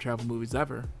best time travel movies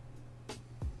ever.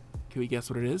 Can we guess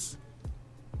what it is?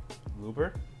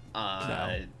 Looper?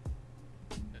 Oh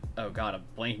god, I'm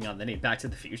blanking on the name. Back to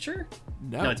the Future?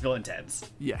 No. No, it's Bill and Ted's.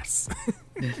 Yes.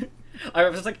 I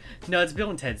was like, no, it's Bill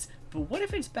and Ted's. But what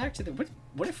if it's Back to the...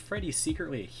 What if Freddy's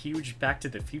secretly a huge Back to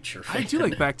the Future fan? I do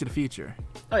like Back to the Future.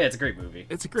 Oh yeah, it's a great movie.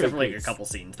 It's a great Except for like movie. a couple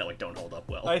scenes that like don't hold up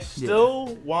well. I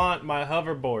still want my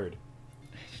hoverboard.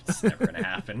 It's never gonna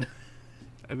happen.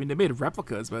 I mean, they made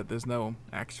replicas, but there's no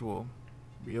actual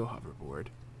real hoverboard.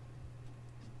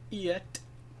 Yet.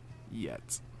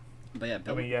 But yeah,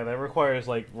 I mean, yeah, that requires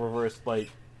like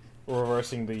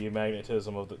reversing the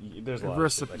magnetism of the. There's a lot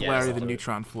Reverse the of shit polarity of that the goes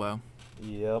neutron flow.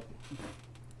 into it. Yep.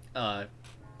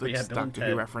 But yeah, That's Bill and Doctor Who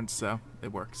Ted. reference, so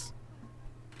it works.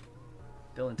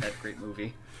 Bill and Ted, great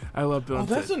movie. I love Bill Oh, and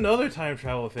that's Ted. another time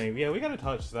travel thing. Yeah, we gotta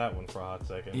touch that one for a hot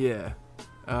second. Yeah.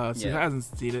 So who Yeah. hasn't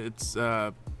seen it? It's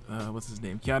what's his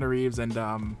name? Keanu Reeves and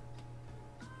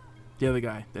the other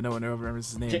guy that no one ever remembers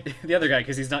his name. The other guy,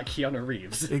 because he's not Keanu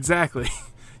Reeves. Exactly.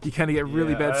 You kind of get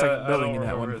really bad second billing in that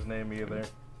I don't one. remember his name either.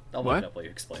 I'll What? look it up while you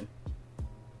explain.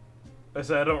 I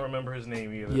said I don't remember his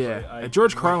name either. Yeah. so I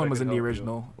George wish I Carlin could was in the help you.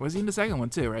 original. Was he in the second one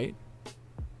too? Right?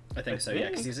 I think so, yeah,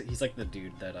 because he's like the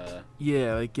dude that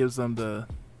Yeah. Like gives them the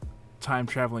time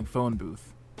traveling phone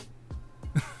booth.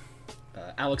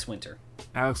 Alex Winter.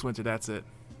 Alex Winter. That's it.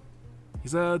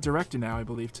 He's a director now, I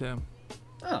believe too.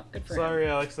 Oh, good for him. Sorry,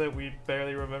 Alex, that we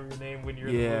barely remember your name when you're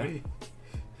in Yeah. the movie.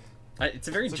 It's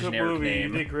a very It's a good generic movie.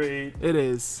 name. You did great. It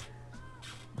is.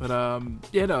 But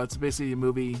yeah, no, it's basically a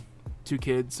movie. Two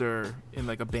kids are in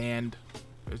like a band.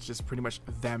 It's just pretty much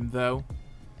them though.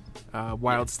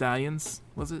 Wild Stallions,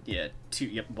 was it? Yeah,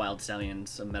 Wild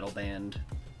Stallions, a metal band.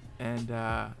 And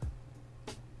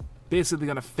basically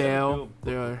gonna fail Bill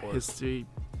their before. history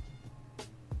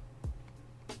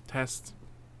test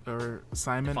or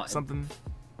assignment, Fi- something. Was it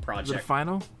a Project.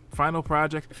 final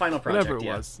project? Final project, Whatever it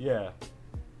yeah. was. Yeah.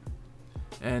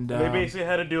 And They basically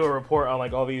had to do a report on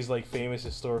like all these like famous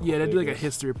historical. yeah, they did like a figures.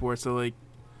 history report. So like,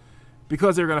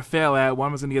 because they were gonna fail at,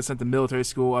 one was gonna get sent to military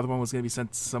school, other one was gonna be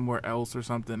sent somewhere else or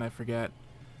something. I forget.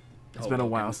 It's been a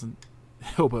Hoboken. while since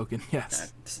Hoboken.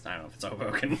 Yes, I don't know if it's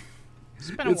Hoboken.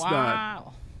 It's been a It's not.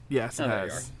 while. yes, it Oh, there you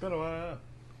has. are. It's been a while.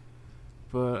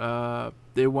 But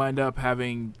they wind up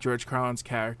having George Carlin's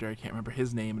character, I can't remember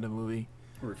his name in the movie,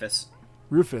 Rufus.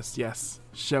 Rufus, yes,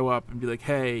 show up and be like,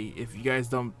 hey, if you guys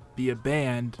don't be a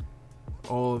band,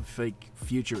 all of like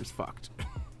future is fucked.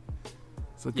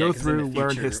 So Yeah, go 'cause in the through, learn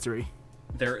future- history.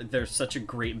 They're such a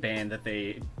great band that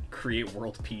they create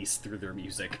world peace through their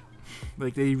music.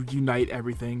 Like they unite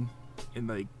everything, and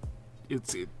like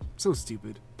it's so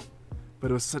stupid,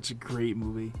 but it was such a great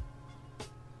movie.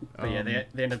 But yeah,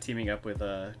 they end up teaming up with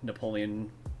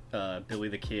Napoleon, Billy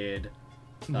the Kid,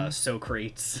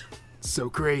 Socrates, So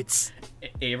great.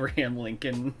 Abraham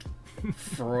Lincoln,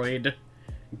 Freud,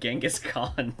 Genghis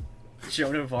Khan,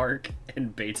 Joan of Arc,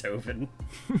 and Beethoven.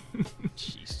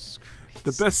 Jesus Christ.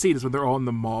 The best scene is when they're all in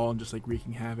the mall and just like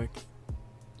wreaking havoc.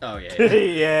 Oh yeah,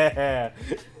 Yeah.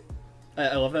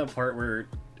 I love that part where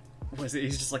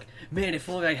he's just like, man, if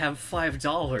only I have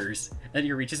 $5. And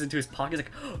he reaches into his pocket, he's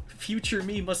like, oh, future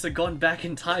me must have gone back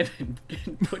in time and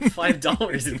put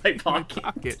 $5 in my pocket.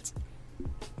 Pocket.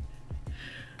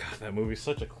 God, that movie's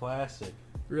such a classic.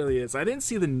 Really is. I didn't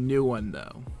see the new one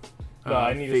though. No,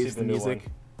 I need to see Phase the new one.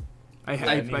 I I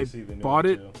have. need I to see the new bought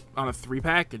one, it too. on a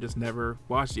 3-pack. I just never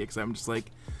watched it because I'm just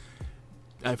like,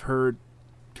 I've heard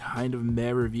kind of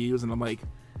meh reviews, and I'm like,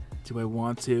 do I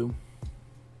want to?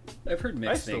 I've heard I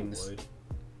mixed still things. would.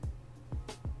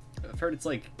 I've heard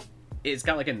it's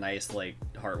got like a nice, like,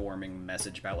 heartwarming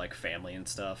message about like family and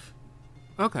stuff.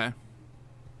 Okay.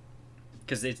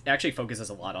 Because it actually focuses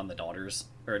a lot on the daughters,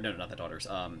 or no, not the daughters.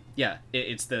 Yeah,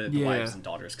 it's the Yeah. wives and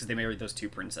daughters because they married those two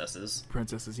princesses.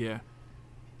 Princesses, yeah.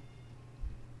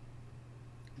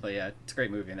 But yeah, it's a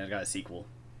great movie, and it got a sequel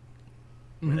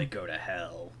where they go to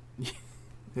hell.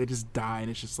 They just die, and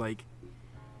it's just like,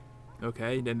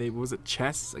 okay. Then was it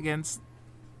chess against?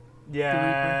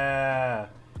 Yeah.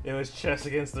 It was chess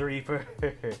against the Reaper.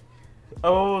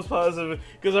 I'm almost positive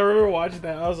because I remember watching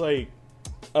that. I was like,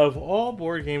 of all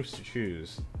board games to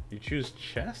choose, you choose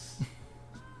chess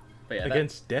But yeah,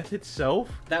 against death itself.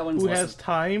 that one's who less has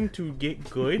time to get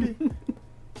good.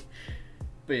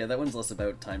 but yeah, that one's less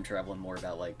about time travel and more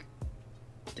about like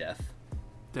death.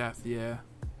 Death, yeah.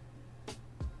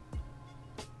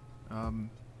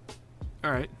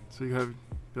 All right. So you have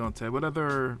Bill and Ted. What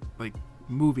other like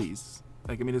movies?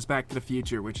 Like, I mean, there's Back to the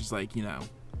Future, which is like, you know,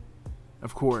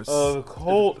 of course, A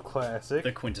cult classic.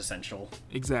 The quintessential.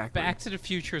 exactly. Back to the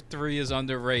Future 3 is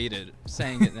underrated.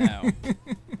 Saying it now.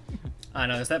 I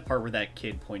know, there's that part where that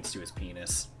kid points to his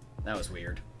penis. That was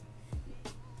weird.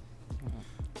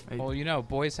 Well, you know,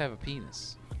 boys have a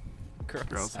penis.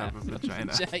 Girls have a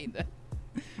vagina. vagina.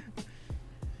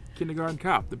 Kindergarten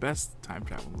Cop, the best time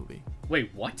travel movie.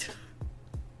 Wait, what?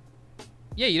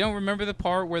 Yeah, you don't remember the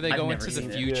part where they I've go never into the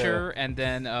seen it. future and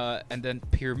then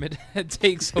Pyramid Head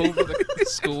takes over the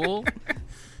school?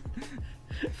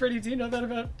 Freddie, do you know that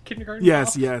about Kindergarten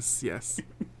Yes, Cop? yes.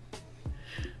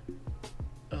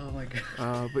 Oh my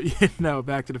god. But yeah, no,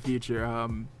 Back to the Future.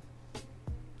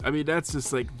 I mean, that's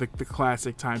just like the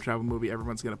classic time travel movie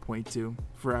everyone's gonna point to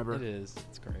forever. It is.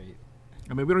 It's great.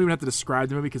 I mean, we don't even have to describe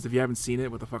the movie because if you haven't seen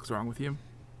it, what the fuck's wrong with you?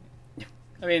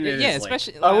 I mean, Yeah,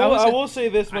 especially. I will say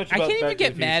this much I about can't even Back to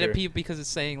get the mad at Future. people because it's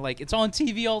saying like it's on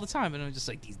TV all the time, and I'm just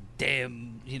like these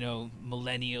damn,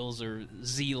 millennials or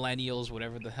Z-lennials,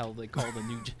 whatever the hell they call the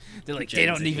new. They're like they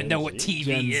don't even know what TV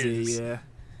Gen is. Z, yeah.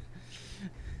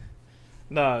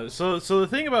 No, so the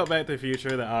thing about Back to the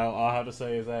Future that I'll have to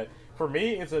say is that for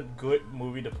me, it's a good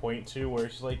movie to point to where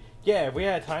it's like, yeah, if we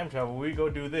had time travel, we'd go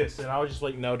do this. And I was just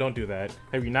like, no, don't do that.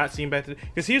 Have you not seen Back to...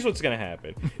 Because here's what's going to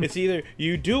happen. It's either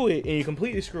you do it and you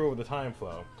completely screw over the time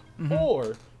flow,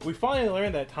 or we finally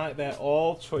learn that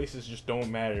all choices just don't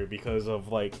matter because of,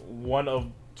 like, one of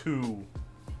two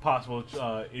possible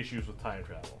issues with time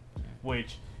travel.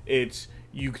 Which, it's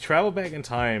you travel back in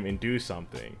time and do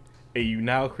something, and you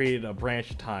now created a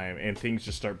branch of time, and things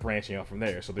just start branching out from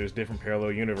there. So there's different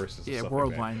parallel universes. And Yeah, stuff world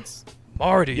like that. lines.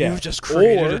 Marty, Yeah. you've just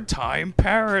created Or- a time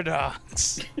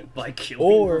paradox. By killing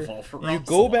Or Revolver you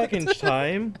go back in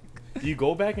time. You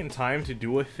go back in time to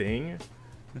do a thing,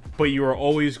 but you are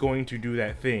always going to do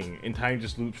that thing, and time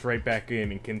just loops right back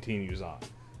in and continues on.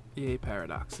 EA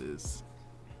paradoxes.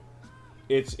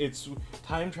 It's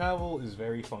time travel is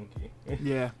very funky.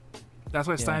 Yeah. That's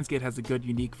why Yeah. Steins Gate has a good,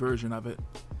 unique version of it.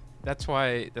 That's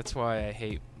why I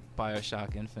hate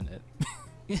BioShock Infinite.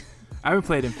 I haven't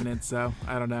played Infinite, so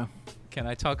I don't know. Can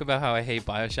I talk about how I hate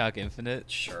BioShock Infinite?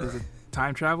 Sure. Is it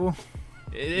time travel?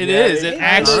 It Yeah, is. It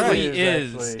actually is,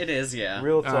 is. actually. It is, yeah.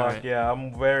 Real talk, Alright. yeah.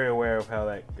 I'm very aware of how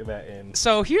that ends.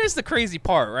 So here's the crazy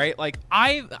part, right? Like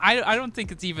I don't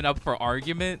think it's even up for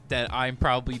argument that I'm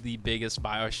probably the biggest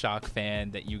BioShock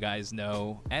fan that you guys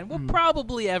know and will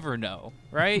probably ever know,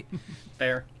 right?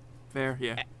 Fair. Fair,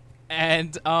 yeah.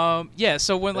 And yeah,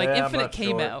 so when like Yeah, I'm Infinite not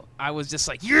came sure. out, I was just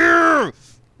like, yeah,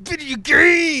 video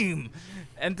game.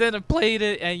 And then I played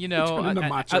it, and Turn into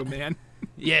Macho Man.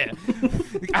 yeah,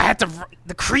 I had to.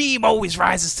 The cream always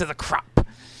rises to the crop.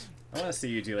 I want to see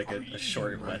you do like a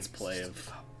short let's play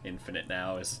of Infinite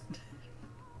now.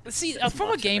 See, It's from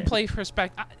a Macho Man. gameplay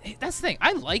perspective, that's the thing.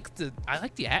 I like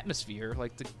the atmosphere.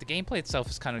 Like the gameplay itself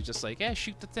is kind of just like, yeah,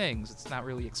 shoot the things. It's not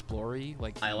really explory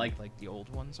like I like- the old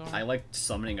ones are. I liked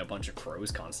summoning a bunch of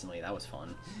crows constantly. That was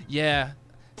fun. Yeah.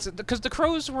 So, because the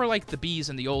crows were like the bees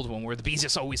in the old one, where the bees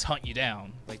just always hunt you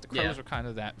down. Like the crows Yeah. were kind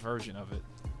of that version of it.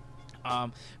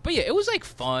 But yeah, it was like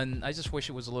fun. I just wish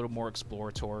it was a little more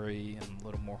exploratory and a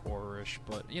little more horror-ish.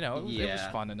 But it was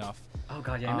Yeah. fun enough. Oh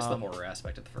god, yeah, I missed the Um, horror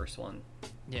aspect of the first one.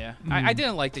 Yeah, I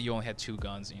didn't like that you only had 2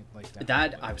 guns like that.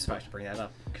 That I was about to bring that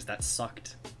up because that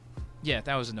sucked. Yeah,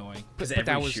 that was annoying. 'Cause But that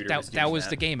every was shooter that, was that doing was that.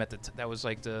 the game at the that was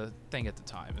like the thing at the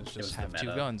time. It was just was the have 2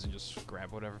 meta. guns and just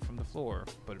grab whatever from the floor.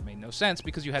 But it made no sense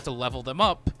because you had to level them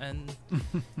up, and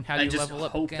how do And you just level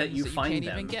up hope guns that you find can't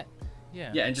them. even get?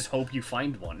 Yeah. Yeah, and just hope you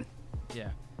find one. Yeah.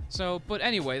 So, but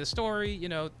anyway, the story,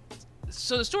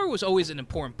 so the story was always an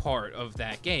important part of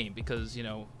that game because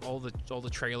all the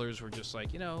trailers were just like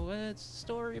it's a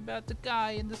story about the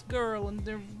guy and this girl and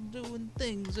they're doing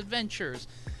things, adventures,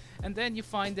 and then you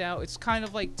find out it's kind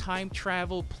of like time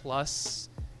travel plus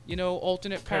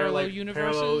alternate parallel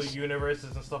universes. Parallel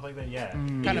universes and stuff like that, yeah.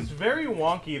 Kind It's of- very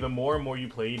wonky the more and more you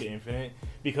played Infinite,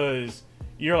 because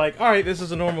you're like, alright, this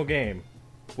is a normal game.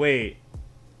 Wait,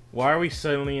 why are we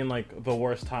suddenly in, like, the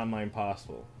worst timeline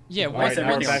possible? Yeah, Why once, is Alright, now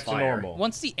we're everything on back to fire? normal.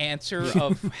 once the answer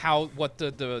of what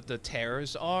the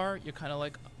tears are, you're kind of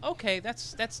like, okay,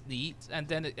 that's neat, and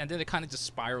then it kind of just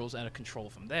spirals out of control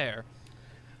from there.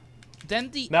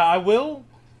 Then Now, I will,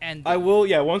 and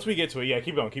once we get to it, yeah,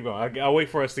 keep going. I'll wait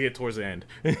for us to get towards the end.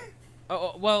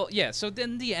 Oh, well, yeah, so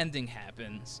then the ending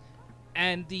happens,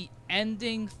 and the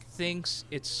ending thinks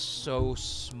it's so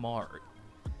smart.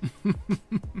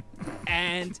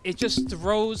 And it just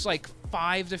throws like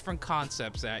 5 different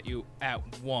concepts at you at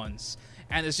once.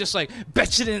 And it's just like,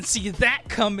 bet you didn't see that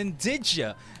coming, did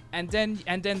ya? And then,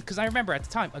 because I remember at the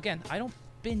time, again, I don't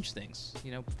binge things,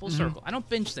 full circle. I don't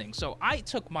binge things. So I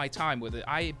took my time with it.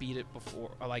 I beat it before,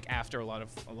 like after a lot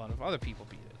of other people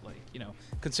beat it, like,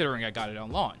 considering I got it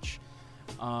on launch.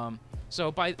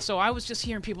 So I was just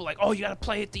hearing people like, oh, you gotta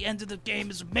play it. The end of the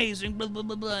game is amazing, blah blah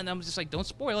blah blah. And I'm just like, don't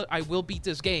spoil it. I will beat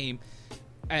this game,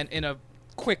 and in a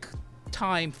quick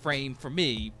time frame for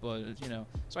me. But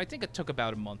so I think it took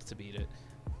about a month to beat it,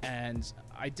 and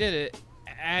I did it.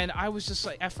 And I was just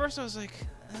like, at first I was like,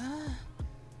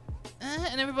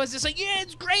 and everybody's just like, yeah,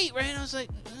 it's great, right? And I was like,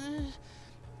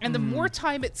 and the more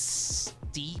time it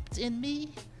steeped in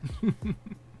me,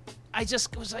 I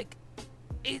just was like,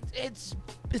 it's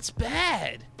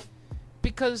bad,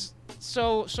 because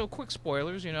so quick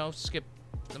spoilers, skip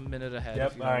a minute ahead.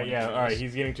 Yep. All right. Yeah. All right.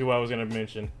 He's getting to what I was gonna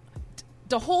mention.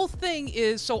 The whole thing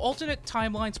is so alternate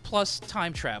timelines plus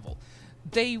time travel.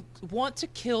 They want to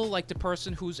kill like the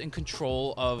person who's in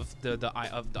control of the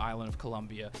island of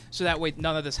Columbia, so that way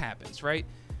none of this happens, right?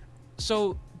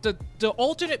 So the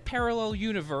alternate parallel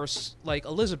universe, like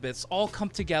Elizabeth's, all come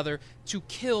together to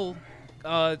kill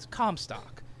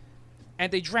Comstock,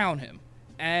 and they drown him.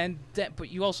 And but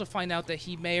you also find out that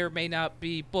he may or may not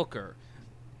be Booker,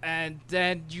 and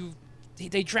then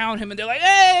they drown him, and they're like,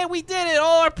 "Hey, we did it!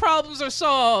 All our problems are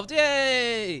solved!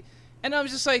 Yay!" And I'm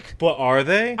just like, but are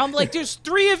they? I'm like, there's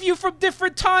 3 of you from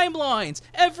different timelines.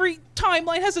 Every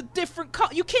timeline has a different.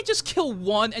 You can't just kill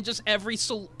one and just every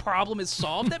problem is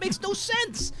solved. That makes no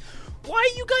sense. Why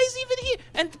are you guys even here?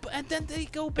 And then they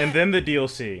go back. And then the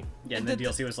DLC. Yeah, and the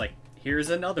DLC was like,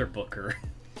 here's another Booker.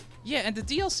 Yeah, and the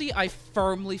DLC, I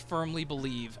firmly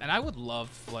believe, and I would love,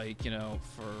 like, you know,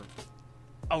 for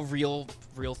a real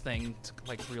thing,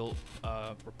 real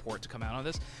report to come out on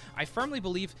this. I firmly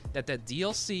believe that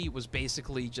DLC was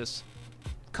basically just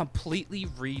completely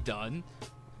redone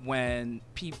when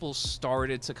people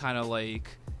started to kind of like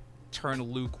turn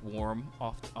lukewarm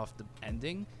off the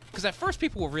ending. Because at first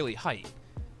people were really hyped,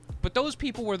 but those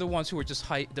people were the ones who were just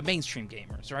the mainstream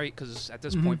gamers, right? Because at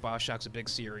this point, BioShock's a big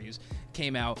series,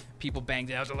 came out, people banged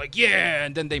it out, they're like, yeah,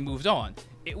 and then they moved on.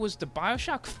 It was the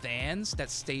BioShock fans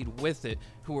that stayed with it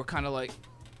who were kind of like,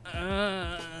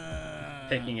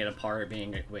 picking it apart,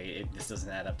 being like, wait, this doesn't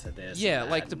add up to this. Yeah,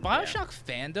 like the BioShock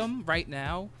fandom right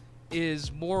now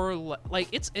is more like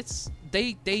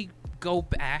they go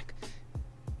back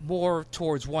more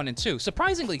towards 1 and 2.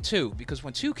 Surprisingly 2, because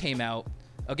when 2 came out,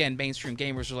 again, mainstream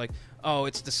gamers were like, oh,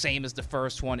 it's the same as the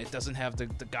first one. It doesn't have the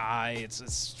guy.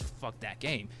 It's fuck that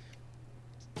game.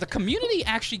 The community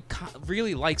actually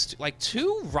really likes like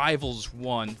 2 rivals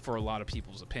 1 for a lot of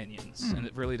people's opinions, and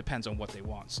it really depends on what they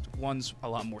want. 1's a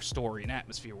lot more story and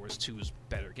atmosphere, whereas 2 is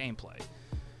better gameplay.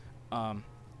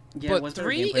 But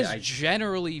 3 is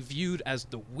generally viewed as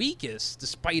the weakest,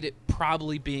 despite it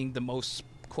probably being the most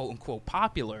quote-unquote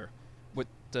popular with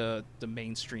the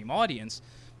mainstream audience,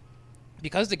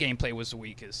 because the gameplay was the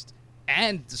weakest,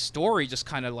 and the story just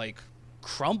kind of like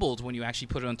crumbled when you actually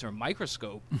put it under a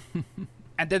microscope.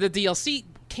 And then the DLC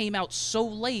came out so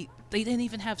late, they didn't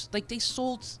even have, like, they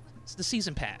sold the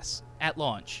season pass at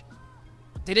launch.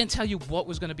 They didn't tell you what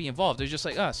was going to be involved. They're just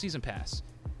like, season pass.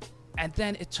 And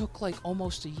then it took like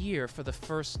almost a year for the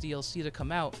first DLC to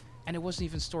come out, and it wasn't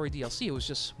even story DLC. It was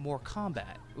just more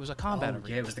combat. It was a combat arena.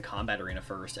 Yeah, it was the combat arena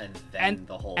first, and then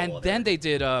the whole. And then they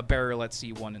did Burial at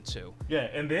Sea 1 and 2. Yeah,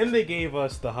 and then they gave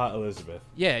us the Hot Elizabeth.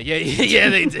 Yeah,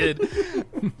 they did.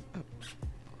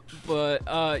 But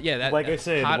that, like I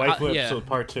said, waifu episode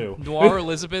part 2. Noir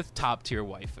Elizabeth, top tier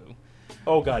waifu.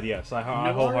 Oh god, yes, I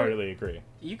wholeheartedly agree.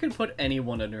 You can put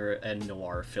anyone under a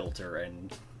noir filter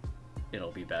and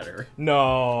it'll be better.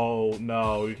 No,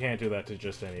 you can't do that to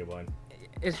just anyone.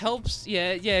 It helps.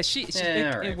 Yeah.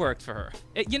 It worked for her.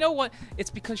 You know what?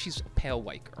 It's because she's a pale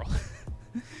white girl.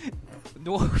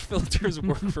 Noir filters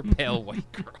work for pale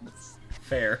white girls.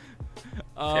 Fair.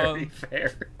 Very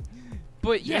fair.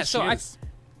 But yeah, so that's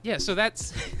that's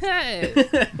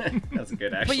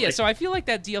good, actually. But yeah, so I feel like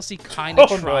that DLC kind of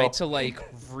tried to like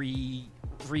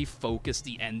refocus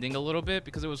the ending a little bit,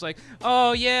 because it was like,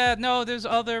 oh yeah, no, there's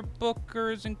other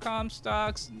Bookers and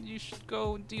Comstocks, and you should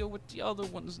go and deal with the other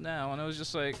ones now. And I was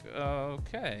just like,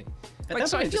 okay. Like,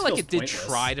 so I feel like it did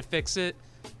try to fix it,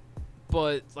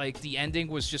 but like the ending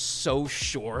was just so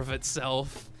sure of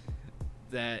itself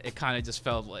that it kind of just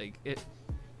felt like it.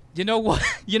 You know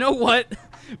what?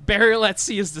 Burial at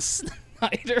Sea is the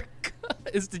Snyder cut,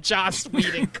 is the Joss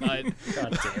Whedon cut.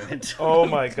 God damn it. Oh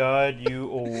my god,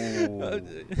 ooh,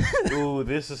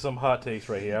 this is some hot takes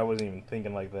right here. I wasn't even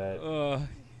thinking like that.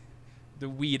 The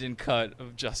Whedon cut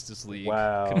of Justice League.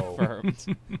 Wow.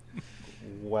 Confirmed.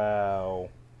 Wow.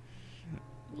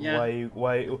 Yeah.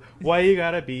 Why you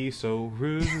gotta be so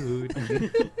rude?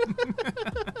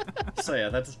 So yeah,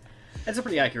 that's a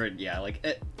pretty accurate, like,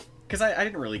 because I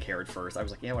didn't really care at first. I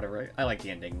was like, yeah, whatever, I like the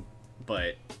ending,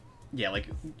 but yeah, like,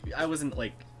 I wasn't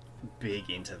like big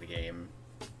into the game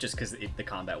just because the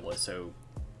combat was so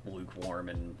lukewarm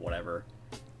and whatever,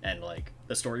 and like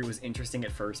the story was interesting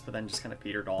at first, but then just kind of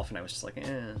petered off, and I was just like,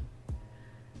 eh.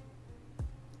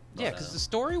 Yeah, because the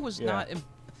story was not.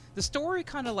 The story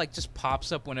kind of like just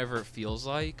pops up whenever it feels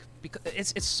like, because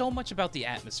it's so much about the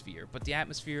atmosphere, but the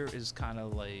atmosphere is kind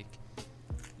of like,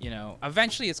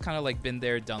 eventually it's kind of like been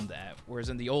there, done that. Whereas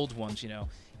in the old ones,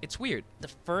 it's weird. The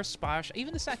first BioShock,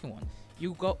 even the second one,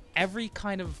 you go every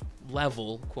kind of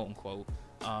level, quote unquote,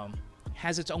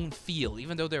 has its own feel,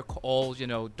 even though they're all, you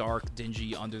know, dark,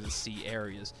 dingy, under the sea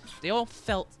areas. They all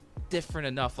felt different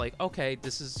enough. Like, okay,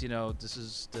 this is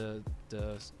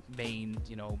the main,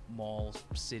 you know, mall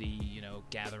city, you know,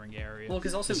 gathering area. Well,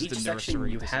 because also This is each the section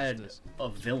nursery, you this is had this. a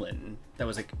villain that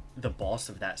was like the boss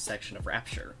of that section of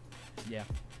Rapture. Yeah.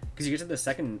 Because you get to the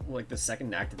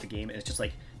second act of the game, and it's just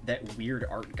like that weird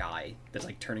art guy that's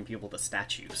like turning people to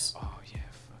statues. Oh yeah,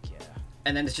 fuck yeah.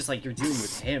 And then it's just like you're dealing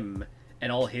with him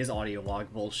and all his audio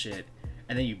log bullshit,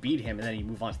 and then you beat him, and then you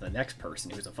move on to the next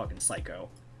person who's a fucking psycho.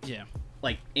 Yeah.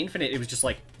 Like Infinite, it was just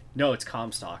like, no, it's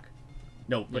Comstock.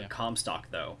 No, but Yeah.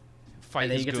 Comstock though. Fight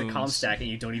And then his you get to goons. Comstock, and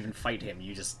you don't even fight him;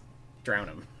 you just drown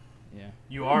him. Yeah.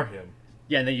 You are him.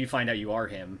 Yeah, and then you find out you are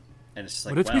him, and it's just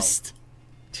like, What a well, twist.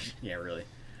 yeah, really.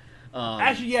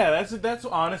 Actually, yeah, that's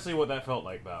honestly what that felt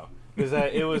like, though. Is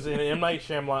that it was an M. Night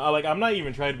Shyamalan... Like, I'm not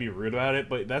even trying to be rude about it,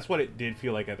 but that's what it did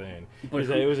feel like at the end. But Is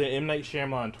that it was an M. Night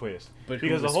Shyamalan twist. But who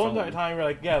because the was whole phone? entire time you're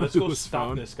like, yeah, let's Who go was stop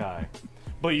phone? this guy.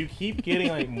 But you keep getting,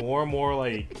 like, more and more,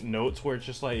 like, notes where it's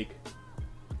just like,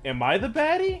 am I the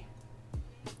baddie?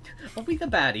 I'll be the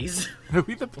baddies.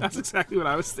 That's exactly what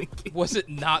I was thinking. Was it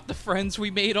not the friends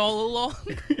we made all along?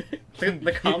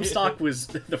 the Comstock was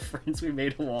the friends we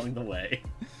made along the way.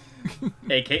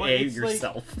 But AKA it's like-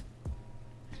 yourself.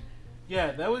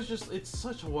 Yeah, that was just... It's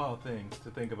such a wild thing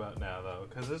to think about now, though.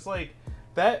 Because it's like...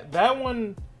 That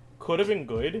one could have been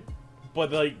good,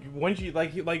 but, like, once you...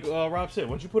 Like Rob said,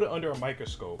 once you put it under a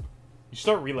microscope, you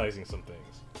start realizing some things.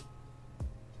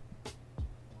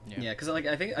 Yeah, because like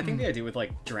I think the idea with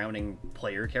like drowning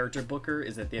player character Booker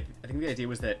is that I think the idea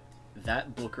was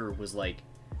that Booker was like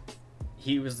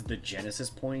he was the genesis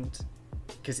point,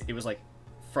 because it was like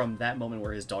from that moment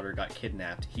where his daughter got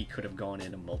kidnapped, he could have gone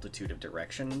in a multitude of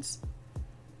directions,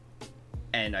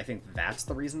 and I think that's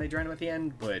the reason they drowned him at the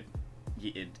end. But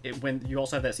when you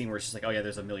also have that scene where it's just like, oh yeah,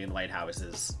 there's a million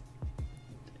lighthouses.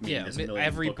 Yeah, there's a million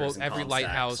every Bookers and every Comstocks.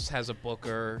 lighthouse has a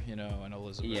Booker, you know, and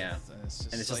Elizabeth. Yeah. And it's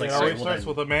just, And it's just It like, always well, starts then-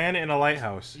 with a man in a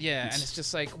lighthouse. yeah, and it's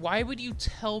just like, why would you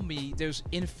tell me there's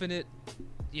infinite,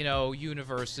 you know,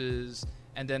 universes,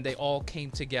 and then they all came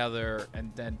together,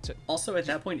 and then to Also, at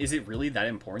that point, is it really that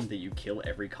important that you kill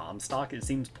every Comstock? It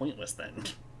seems pointless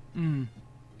then.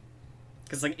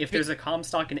 Because, like, if there's a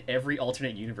Comstock in every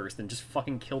alternate universe, then just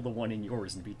fucking kill the one in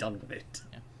yours and be done with it.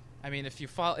 I mean, if you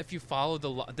follow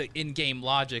the in-game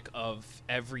logic of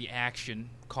every action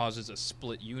causes a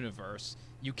split universe,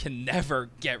 you can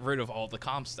never get rid of all the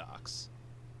Comstocks.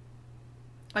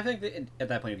 I think that at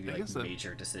that point, it'd be I like guess that-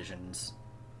 major decisions.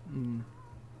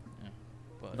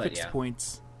 But But Fixed yeah.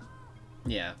 points.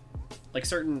 Yeah. Like,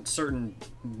 certain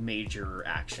major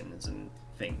actions and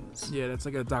things. Yeah, that's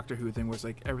like a Doctor Who thing where it's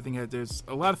like everything there's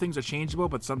a lot of things are changeable,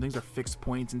 but some things are fixed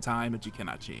points in time that you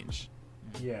cannot change.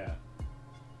 Yeah.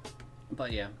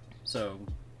 But yeah. So,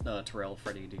 Terrell,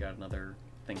 Freddy, do you got another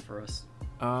thing for us?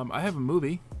 I have a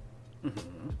movie.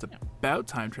 Mm-hmm. It's about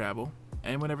time travel.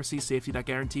 Anyone ever see Safety Not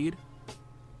Guaranteed?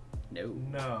 No.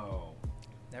 No.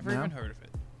 never No? even heard of it.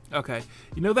 Okay.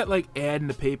 You know that like ad in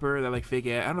the paper, that like fake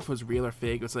ad? I don't know if it was real or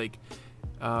fake. It was like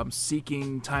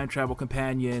seeking time travel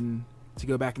companion to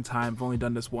go back in time. I've only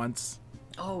done this once.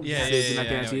 Oh, Yeah, yes. Safety Not I know what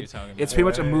Guaranteed. you're talking about. It's pretty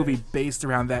much a Right. movie based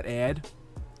around that ad.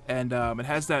 And it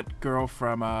has that girl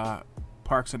from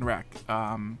Parks and Rec.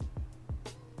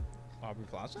 Aubrey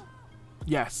Plaza?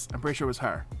 Yes, I'm pretty sure it was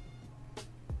her.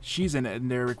 She's in it,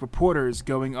 and they're like reporters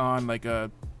going on like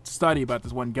a study about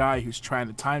this one guy who's trying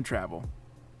to time travel.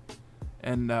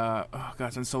 And oh god,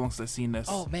 it's been so long since I've seen this.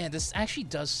 Oh man, this actually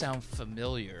does sound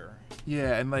familiar.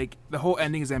 Yeah, and like the whole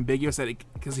ending is ambiguous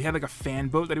because he had like a fan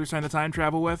boat that he was trying to time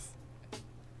travel with.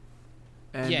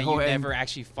 And Yeah, the you whole never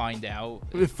actually find out.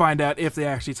 we find out if they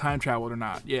actually time traveled or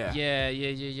not. Yeah.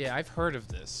 Yeah. I've heard of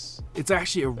this. It's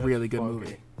actually a That's really good funky.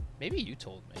 movie. Maybe you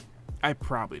told me. I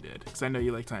probably did because I know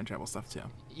you like time travel stuff too.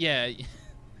 Yeah.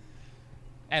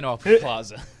 And Aubrey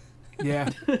Plaza. Yeah.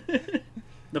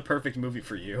 The perfect movie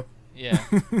for you. Yeah.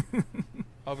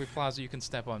 Aubrey Plaza, you can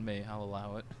step on me. I'll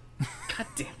allow it. God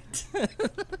damn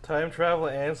it. Time travel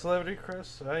and celebrity crush,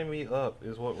 sign me up,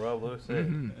 is what Rob Lowe said.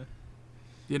 Mhm.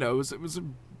 You know, it was a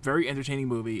very entertaining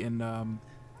movie, and I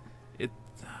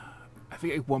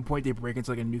think at one point they break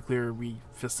into like a nuclear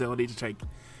facility to like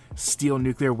steal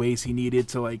nuclear waste he needed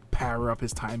to like power up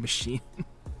his time machine.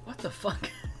 What the fuck?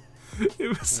 It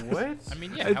was What? I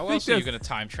mean, I yeah, how think else are you that's- going to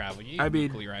time travel? You need I mean,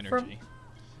 nuclear energy.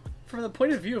 From the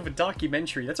point of view of a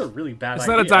documentary, that's a really bad it's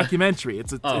idea. not a documentary.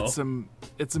 It's Oh.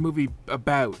 it's a movie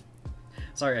about.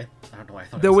 Sorry, I don't know why I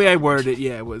thought The it was way I documentary. worded it,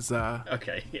 yeah, it was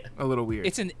Okay, yeah. a little weird.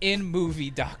 It's an in-movie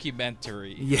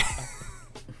documentary. Yeah.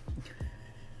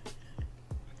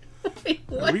 Wait,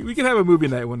 what? we can have a movie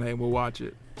night one night and we'll watch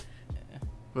it.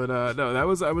 But no, that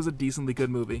was a decently good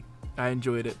movie. I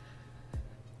enjoyed it.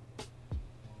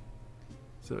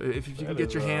 So if you can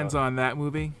get your hands on that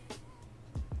movie,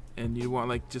 and you want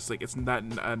like just like it's not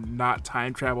a not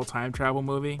time travel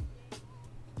movie,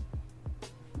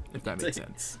 if that makes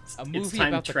sense. A movie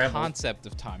about the concept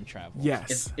of time travel.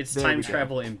 Yes, it's time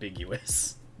travel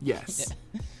ambiguous. Yes,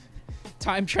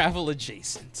 time travel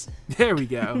adjacent. There we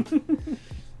go.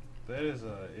 That is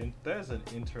an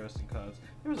interesting concept.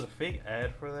 There was a fake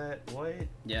ad for that. What?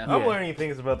 Yeah. I'm learning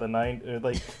things about the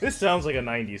Like this sounds like a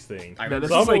 '90s thing. No,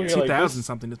 this is like 2000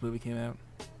 something. This movie came out.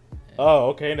 Oh,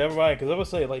 okay, never mind. Because I was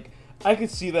saying like I could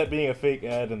see that being a fake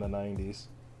ad in the '90s.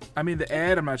 I mean, the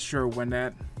ad. I'm not sure when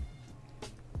that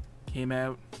came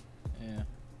out. Yeah.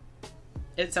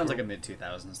 It sounds like a mid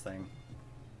 2000s thing.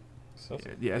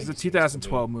 Yeah, it's a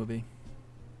 2012 movie.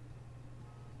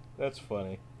 That's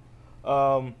funny.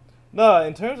 No,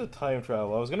 in terms of time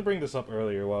travel, I was gonna bring this up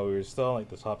earlier while we were still on like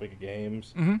the topic of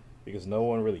games, because no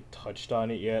one really touched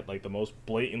on it yet. Like the most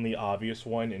blatantly obvious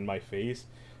one in my face.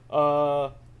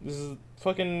 This is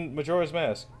fucking Majora's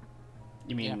Mask.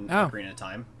 You mean Ocarina of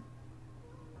Time?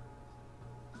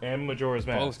 And Majora's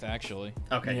Mask. Both, actually.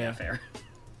 Okay, yeah, fair.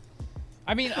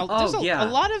 I mean, there's a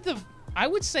lot of the. I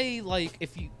would say like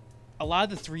a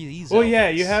lot of the 3D. Well, yeah,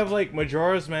 you have like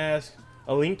Majora's Mask,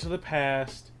 A Link to the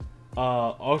Past.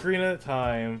 Ocarina of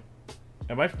Time.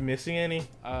 Am I missing any?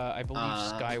 I believe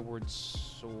Skyward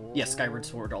Sword. Yeah, Skyward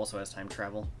Sword also has time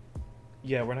travel.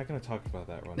 Yeah, we're not going to talk about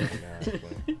that one right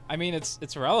now. I mean,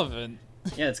 it's relevant.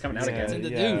 Yeah, it's coming out again. It's in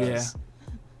the news.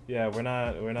 Yeah, we're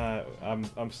not.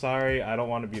 I'm sorry. I don't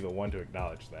want to be the one to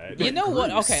acknowledge that. You know what?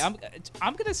 Okay,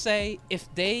 I'm gonna say if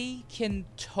they can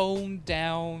tone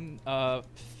down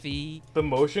the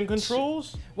motion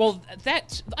controls. Well,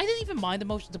 that I didn't even mind the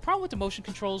motion. The problem with the motion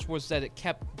controls was that it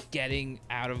kept getting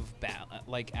out of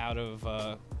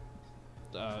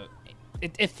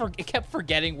it kept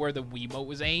forgetting where the Wiimote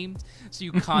was aimed, so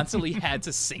you constantly had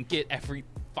to sync it every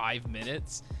 5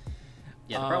 minutes.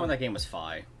 Yeah, the problem with that game was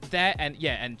Fi. That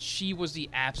and she was the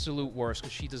absolute worst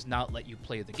because she does not let you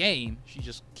play the game. She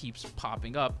just keeps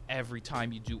popping up every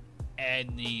time you do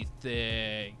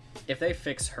anything. If they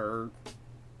fix her,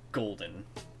 golden.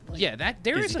 Yeah,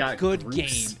 there is a good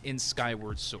game in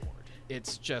Skyward Sword.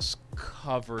 It's just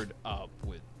covered up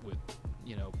with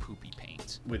poopy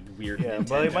paint. With weird. Yeah,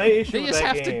 but my issue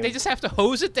they just have to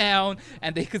hose it down,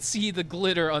 and they could see the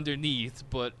glitter underneath,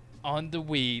 but. On the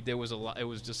Wii, there was a lot. It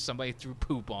was just somebody threw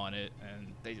poop on it,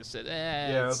 and they just said,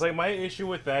 Yeah, it's like my issue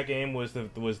with that game was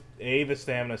A, the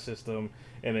stamina system,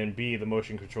 and then B, the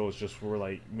motion controls just were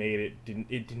like it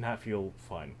did not feel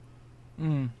fun.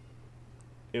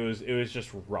 It was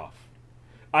just rough.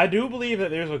 I do believe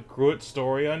that there's a good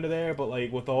story under there, but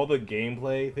like with all the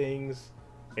gameplay things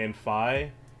and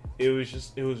Fi, it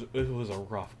was a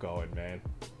rough going, man,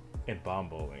 and bomb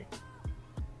bowling.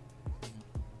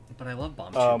 But I love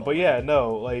Bomb. But yeah,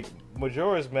 no, like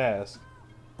Majora's Mask.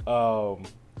 And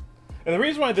the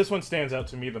reason why this one stands out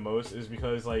to me the most is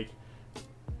because like,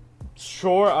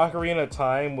 sure, Ocarina of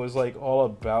Time was like all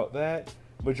about that.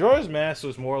 Majora's Mask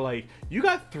was more like you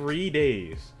got 3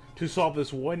 days to solve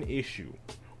this one issue,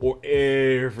 or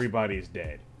everybody's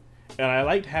dead. And I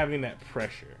liked having that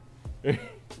pressure.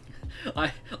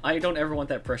 I don't ever want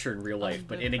that pressure in real life,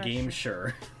 but in a game,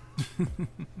 sure.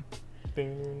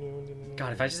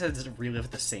 God, if I just had to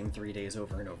relive the same 3 days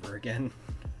over and over again.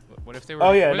 What if they were?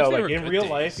 Oh yeah, no, like in real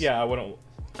life, yeah, I wouldn't.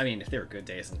 I mean, if they were good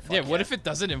days, then yeah. What if it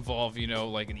doesn't involve,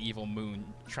 like an evil moon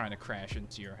trying to crash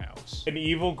into your house? An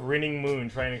evil grinning moon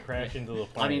trying to crash into the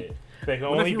planet. I mean, they can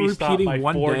only be stopped by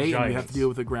 4 giants. And you have to deal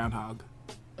with a groundhog.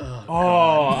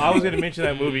 Oh, I was gonna mention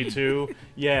that movie too.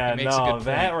 Yeah, no,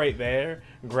 that right there,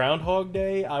 Groundhog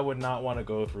Day, I would not want to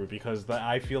go through because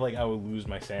I feel like I would lose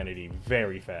my sanity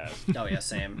very fast. Oh yeah,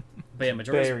 same. But yeah,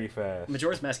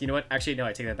 Majora's Mask. You know what? Actually, no,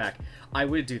 I take that back. I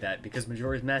would do that because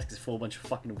Majora's Mask is full of a bunch of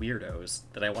fucking weirdos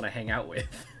that I want to hang out with.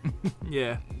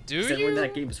 Yeah. Do you? Everyone in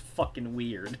that game is fucking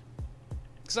weird.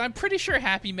 Because I'm pretty sure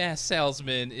Happy Mask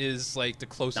Salesman is like the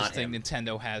closest thing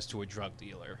Nintendo has to a drug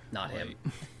dealer. Not him.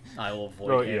 I will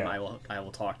avoid him. Yeah. I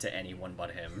will talk to anyone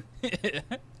but him.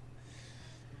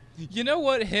 You know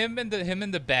what? Him and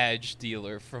the badge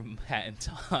dealer from Hat in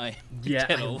Time. Yeah,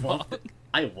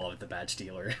 I love the badge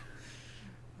dealer.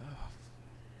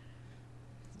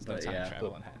 But time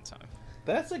travel in Hat in Time.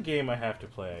 That's a game I have to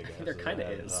play. I guess there kind of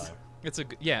is. It's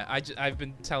I've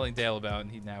been telling Dale about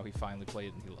it, and now he finally played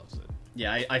it and he loves it.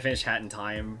 Yeah, I finished Hat in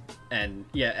Time, and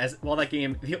yeah, that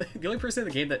game, the only person in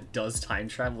the game that does time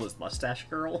travel is Mustache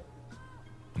Girl.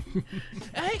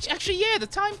 Actually, yeah, the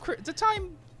time, what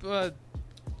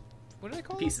do they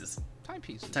call Pieces. it?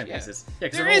 Timepieces. Timepieces. Yeah,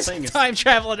 because there is time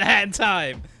travel in Hat in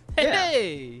Time.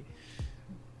 Hey.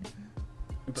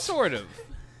 Sort of.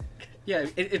 Yeah,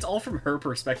 it's all from her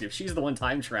perspective. She's the one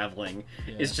time traveling.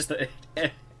 Yeah. It's just that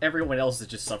everyone else is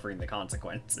just suffering the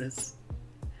consequences.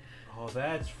 Oh,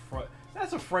 that's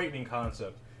a frightening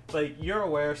concept. Like, you're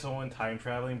aware of someone time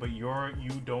traveling, but you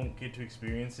don't get to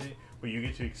experience it, but you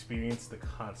get to experience the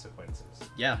consequences.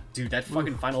 Yeah, dude, that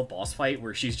fucking final boss fight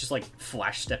where she's just like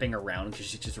flash stepping around because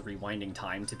she's just rewinding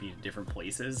time to be in different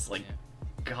places. Like,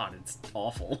 God, it's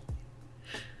awful.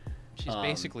 She's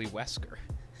basically Wesker.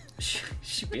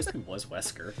 She basically was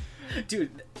Wesker.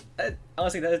 Dude,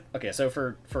 honestly, okay, so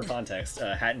for context,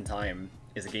 Hat in Time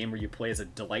is a game where you play as a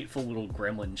delightful little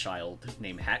gremlin child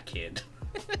named Hat Kid.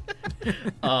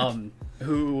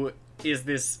 Who is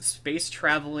this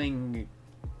space-traveling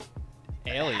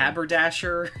alien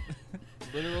haberdasher.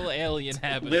 Literal alien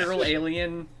haberdasher. Literal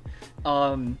alien.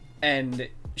 And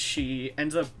she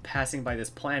ends up passing by this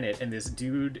planet, and this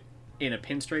dude in a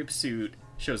pinstripe suit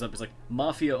shows up. He's like,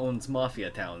 Mafia owns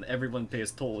Mafia Town. Everyone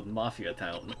pays toll in Mafia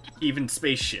Town. Even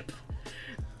spaceship.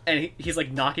 And he's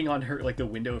like knocking on her, like the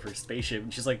window of her spaceship,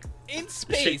 and she's like, in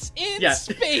space,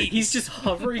 space. He's just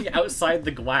hovering outside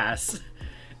the glass,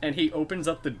 and he opens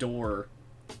up the door,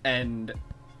 and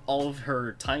all of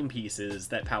her timepieces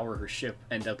that power her ship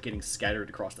end up getting scattered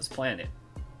across this planet.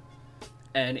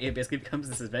 And it basically becomes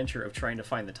this adventure of trying to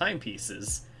find the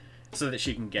timepieces so that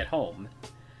she can get home.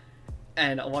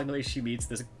 And along the way, she meets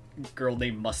this girl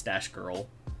named Mustache Girl,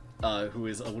 who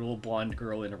is a little blonde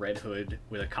girl in a red hood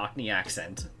with a Cockney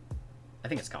accent. I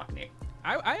think it's Cockney.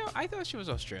 I thought she was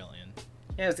Australian.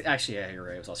 Yeah, you're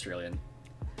right, it was Australian.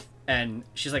 And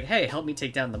she's like, hey, help me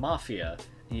take down the Mafia.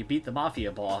 And you beat the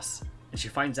Mafia boss, and she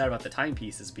finds out about the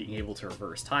timepieces being able to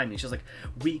reverse time, and she's like,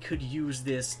 we could use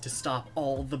this to stop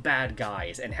all the bad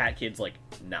guys. And Hat Kid's like,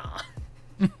 nah.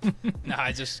 Nah,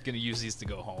 I'm just gonna use these to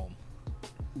go home.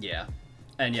 Yeah.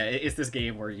 And yeah, it's this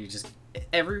game where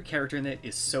every character in it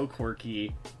is so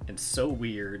quirky and so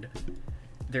weird.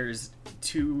 There's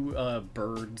two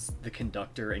birds, the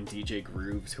conductor and DJ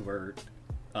Grooves, who are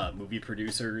movie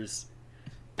producers,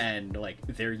 and like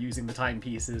they're using the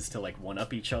timepieces to like one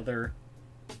up each other.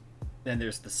 Then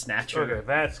there's the Snatcher. Okay,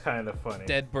 that's kind of funny.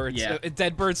 Dead Bird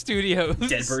Studios.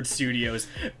 Dead Bird Studios.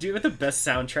 Do you know what the best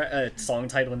soundtrack song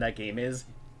title in that game is?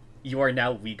 You are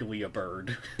now legally a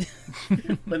bird.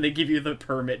 When they give you the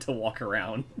permit to walk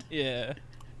around. Yeah.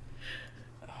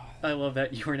 I love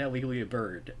that. You are now legally a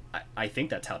bird. I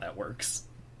think that's how that works.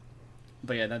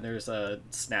 But yeah, then there's a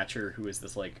Snatcher, who is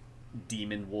this like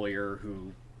demon warrior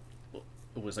who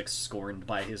was like scorned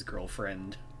by his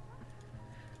girlfriend.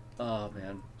 Oh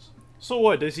man. So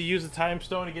what? Does he use the time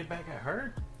stone to get back at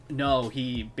her? No,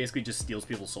 he basically just steals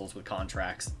people's souls with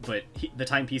contracts, but the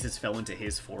timepieces fell into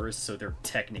his forest, so they're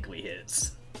technically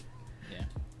his.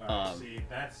 Yeah. See,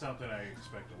 that's something I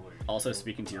expect to lose. Also,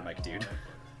 speaking to your mic, dude.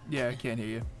 Yeah, I can't hear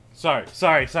you. Sorry.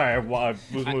 I was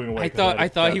moving away. I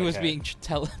thought he was being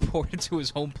teleported to his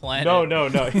home planet. No.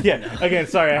 Yeah. Again,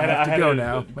 sorry. I had go to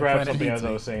now. grab something as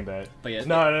I was saying that. But yeah,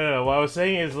 no. What I was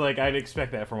saying is like I'd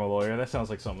expect that from a lawyer. That sounds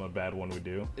like something a bad one would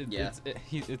do.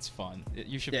 It's fun.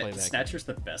 You should play that. Snatcher's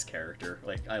the best character.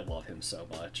 Like, I love him so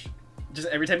much. Just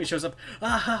every time he shows up,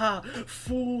 ha ha ha,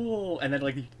 fool, and then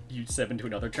like you step into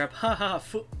another trap, ha ha,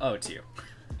 fool. Oh, it's you.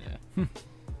 Yeah.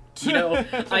 You know,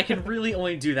 I can really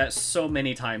only do that so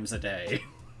many times a day.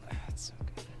 That's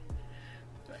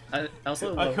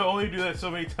so good. I can only do that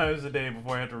so many times a day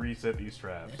before I have to reset these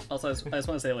traps. Also, I just want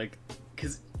to say, like,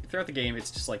 because throughout the game, it's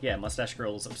just like, yeah, Mustache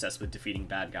Girl is obsessed with defeating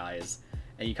bad guys,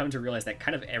 and you come to realize that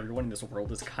kind of everyone in this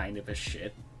world is kind of a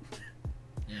shit.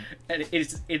 And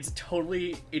it's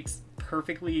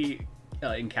perfectly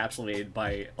encapsulated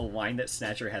by a line that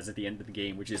Snatcher has at the end of the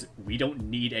game, which is, we don't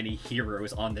need any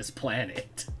heroes on this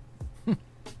planet.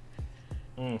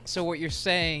 So what you're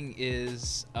saying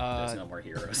is there's no more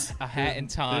heroes. A Hat in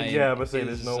Time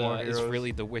there's no more heroes. Is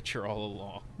really The Witcher all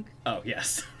along. Oh,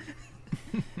 yes.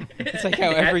 It's like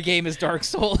how every game is Dark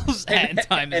Souls, Hat in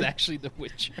Time is actually The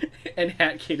Witcher. And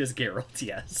Hat Kid is Geralt,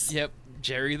 yes. Yep,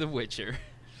 Jerry the Witcher.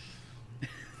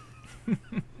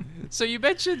 So you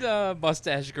mentioned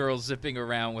Mustache Girl zipping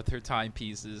around with her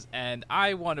timepieces, and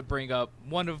I want to bring up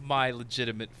one of my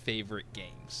legitimate favorite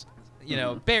games. You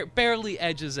know, barely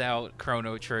edges out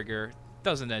Chrono Trigger,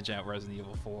 doesn't edge out Resident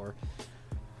Evil 4.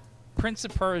 Prince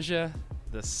of Persia: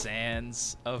 The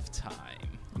Sands of Time.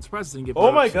 I'm surprised it didn't get.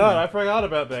 Oh my god, I forgot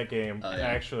about that game. Yeah.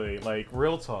 Actually, like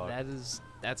real talk.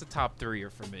 That's a top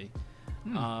 3er for me.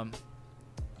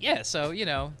 Yeah, so you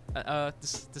know,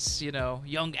 this you know,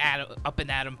 young up and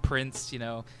Adam Prince, you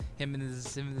know, him and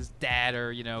his dad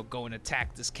are, you know, going to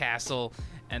attack this castle,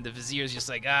 And the vizier's just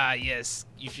like, ah, yes,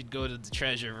 you should go to the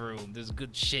treasure room. There's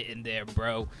good shit in there,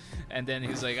 bro. And then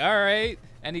he's like, all right.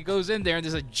 And he goes in there, and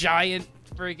there's a giant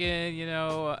friggin',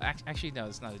 actually, no,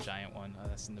 it's not a giant one.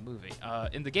 That's in the movie.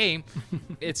 In the game,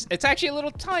 it's actually a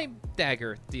little time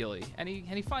dagger dealy. And he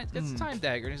gets a time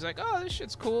dagger, and he's like, oh, this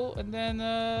shit's cool. And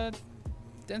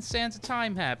then Sands of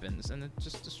Time happens, and it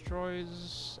just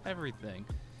destroys everything.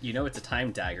 You know it's a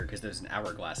time dagger because there's an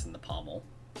hourglass in the pommel.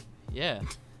 Yeah.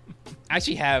 I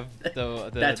actually have the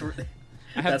that's where,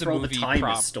 I have that's the where all movie the time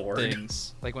prop is stored.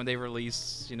 things. Like when they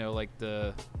release, like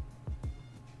the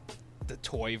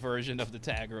toy version of the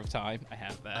Dagger of Time. I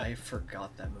have that. I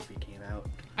forgot that movie came out.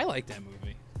 I like that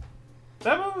movie.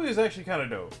 That movie is actually kind of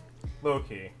dope. Low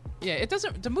key. Yeah, it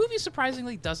doesn't. The movie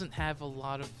surprisingly doesn't have a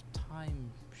lot of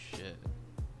time shit.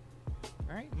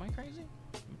 Right? Am I crazy?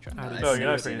 I'm trying to. No, you're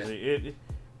not crazy.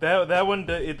 That one,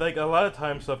 like a lot of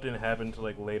time stuff didn't happen until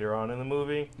like later on in the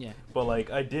movie. Yeah. But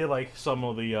like I did like some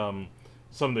of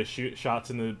the shots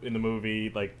in the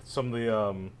movie, like some of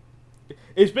the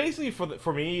It's basically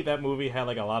for me that movie had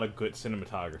like a lot of good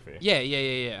cinematography. Yeah.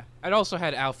 It also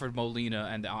had Alfred Molina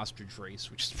and the ostrich race,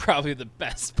 which is probably the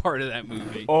best part of that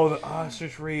movie. Oh, the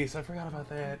ostrich race! I forgot about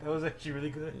that. That was actually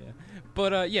really good. Yeah. But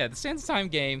the Sands of Time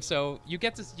game. So you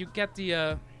get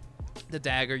the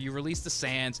dagger, you release the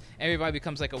sands, everybody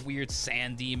becomes like a weird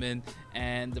sand demon,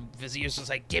 and the vizier's just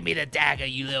like, give me the dagger,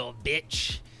 you little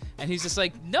bitch. And he's just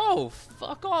like, no,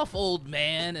 fuck off, old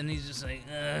man. And he's just like,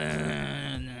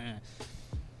 nah.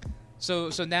 So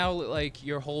now, like,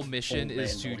 your whole mission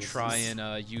is to try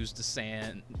and use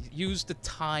the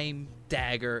time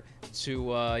dagger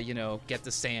to, get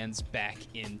the sands back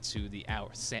into the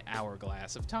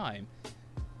hourglass of time.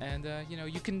 And,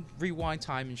 you can rewind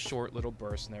time in short little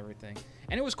bursts and everything.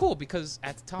 And it was cool because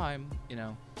at the time,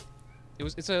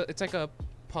 it's like a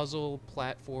puzzle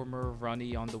platformer,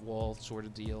 runny on the wall sort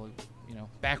of deal.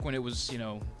 Back when it was,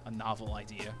 a novel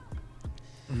idea.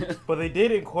 But they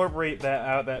did incorporate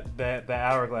that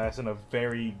hourglass in a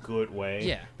very good way.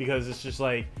 Yeah. Because it's just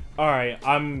like, all right,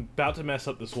 I'm about to mess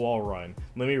up this wall run.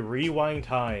 Let me rewind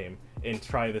time and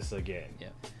try this again. Yeah.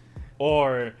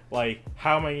 Or, like,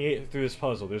 how am I getting through this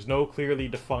puzzle? There's no clearly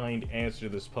defined answer to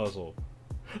this puzzle.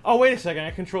 Oh, wait a second,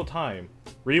 I control time.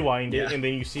 Rewind it, and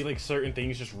then you see, like, certain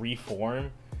things just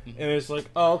reform. And it's like,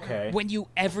 oh, okay.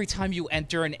 Every time you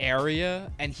enter an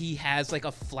area, and he has, like,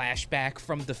 a flashback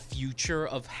from the future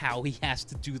of how he has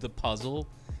to do the puzzle,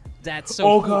 that's so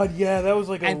cool. God, yeah, that was,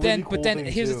 like, a really cool But then, thing,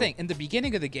 here's too. the thing. In the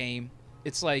beginning of the game,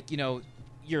 it's like,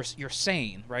 you're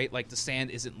sane, right? Like the sand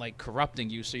isn't like corrupting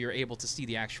you, so you're able to see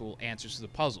the actual answers to the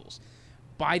puzzles.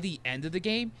 By the end of the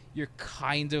game, you're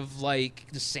kind of like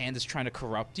the sand is trying to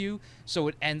corrupt you, so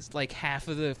it ends like half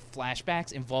of the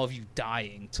flashbacks involve you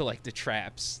dying to like the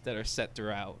traps that are set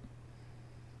throughout.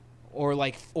 Or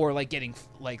getting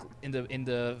like in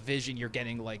the vision you're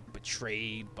getting like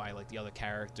betrayed by like the other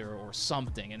character or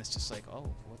something, and it's just like,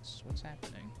 oh, what's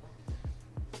happening?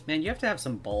 Man, you have to have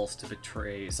some balls to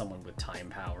betray someone with time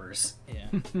powers.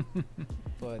 Yeah.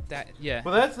 But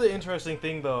that's the interesting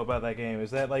thing though about that game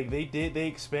is that like they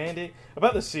expanded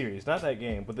about the series, not that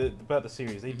game, but about the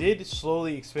series. They did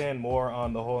slowly expand more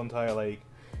on the whole entire like,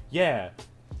 yeah,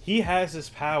 he has this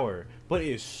power, but it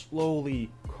is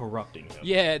slowly corrupting him.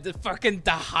 Yeah, the fucking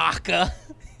Dahaka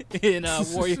in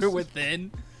Warrior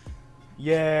Within.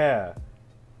 Yeah.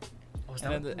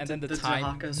 And then the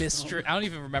time mistress. I don't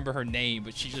even remember her name,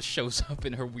 but she just shows up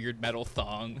in her weird metal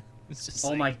thong. It's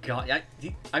just my god.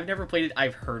 I've never played it.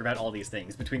 I've heard about all these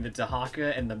things. Between the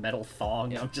Dahaka and the metal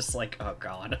thong, I'm just like, oh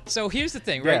god. So here's the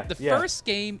thing, right? The first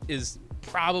game is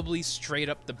probably straight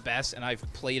up the best, and I've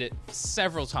played it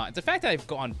several times. The fact that I've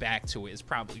gone back to it is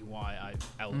probably why I've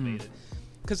elevated.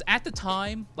 Because at the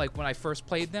time, like when I first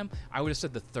played them, I would have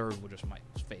said the third was my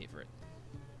favorite.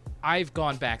 I've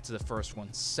gone back to the first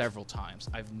one several times.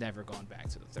 I've never gone back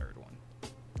to the third one.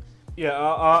 Yeah,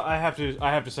 I have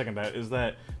to second that. Is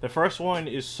that the first one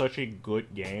is such a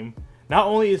good game. Not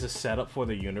only is the setup for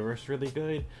the universe really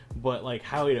good, but like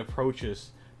how it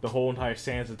approaches the whole entire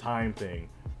Sands of Time thing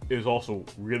is also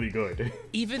really good.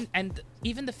 Even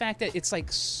the fact that it's like,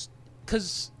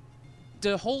 because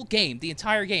the whole game, the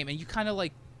entire game, and you kind of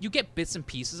like you get bits and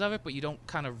pieces of it, but you don't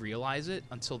kind of realize it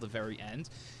until the very end.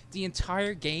 The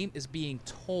entire game is being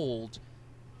told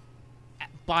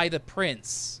by the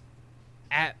prince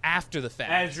after the fact.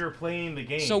 As you're playing the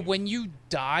game. So when you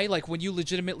die, like when you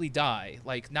legitimately die,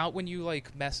 like not when you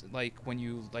when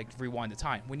you rewind the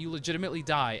time. When you legitimately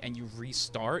die and you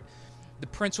restart, the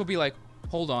prince will be like,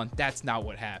 hold on, that's not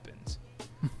what happened.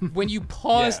 When you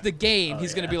pause the game,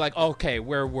 he's going to be like, okay,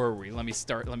 where were we? Let me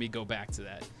go back to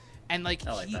that. And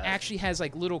he actually has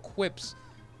like little quips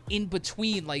in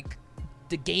between like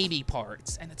the gamey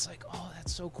parts, and it's like, oh,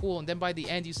 that's so cool. And then by the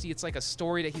end, you see it's like a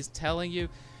story that he's telling you.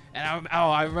 And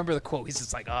I remember the quote. He's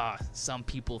just like, some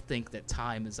people think that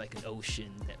time is like an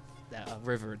ocean, that a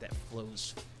river that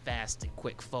flows fast and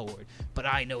quick forward, but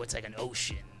I know it's like an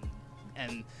ocean.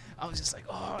 And I was just like,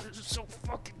 oh, this is so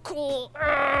fucking cool.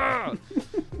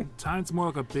 Time's more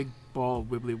like a big ball,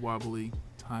 wibbly wobbly,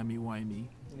 timey-wimey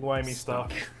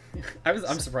stuff.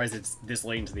 I'm surprised it's this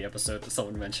late into the episode that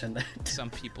someone mentioned that. Some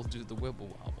people do the wibble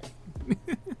wobble.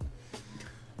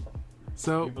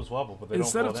 So wobble, but they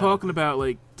instead of talking about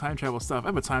like time travel stuff, I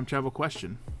have a time travel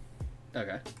question.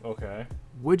 Okay.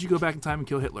 Would you go back in time and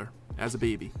kill Hitler as a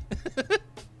baby?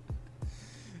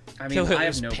 I mean, Kill I have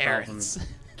Hitler's no parents.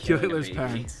 problem Kill killing a Hitler's baby.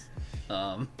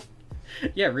 parents.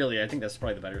 Yeah, really, I think that's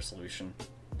probably the better solution.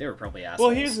 They were probably assholes.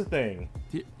 Well, here's the thing.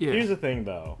 Yeah. Here's the thing,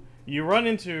 though. You run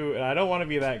into, and I don't want to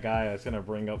be that guy that's gonna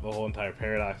bring up the whole entire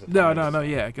paradox. Of No. time.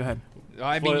 Yeah, go ahead.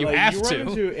 I mean, But, you like, have you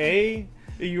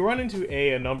to. run into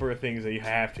a number of things that you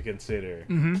have to consider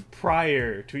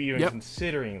prior to even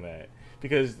considering that,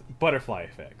 because butterfly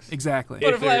effects. Exactly. If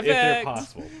Butterfly they're effects.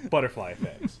 possible, butterfly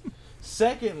effects.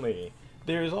 Secondly,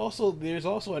 there's also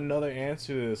another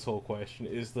answer to this whole question,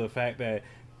 is the fact that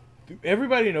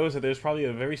everybody knows that there's probably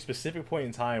a very specific point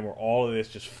in time where all of this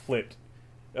just flipped,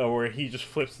 where he just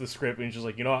flips the script and he's just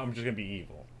like, you know what, I'm just gonna be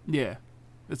evil. Yeah.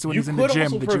 It's when You he's in the could gym,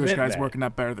 also the Jewish prevent guy's that. working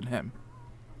out better than him.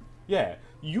 Yeah,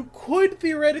 you could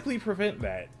theoretically prevent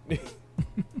that.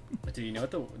 But do you know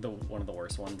what the one of the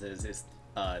worst ones is?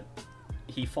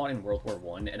 He fought in World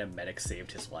War I, and a medic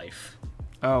saved his life.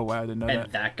 Oh, wow, I didn't know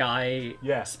And that guy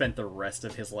Yeah. spent the rest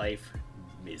of his life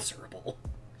miserable.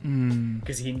 Mm.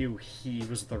 Because he knew he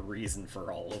was the reason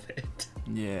for all of it.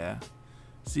 Yeah.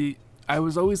 See, I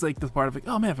was always like the part of like,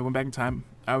 oh man, if I went back in time,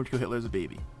 I would kill Hitler as a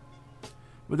baby.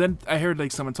 But then I heard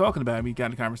like someone talking about it, and we got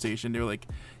in a conversation, they were like,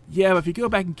 yeah, but if you go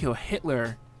back and kill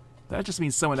Hitler, that just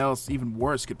means someone else even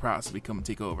worse could possibly come and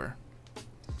take over.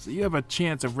 So you have a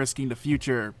chance of risking the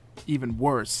future even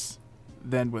worse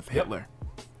than with Hitler.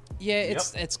 Yeah,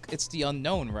 it's the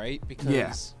unknown, right? Because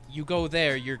Yeah. you go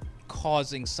there, you're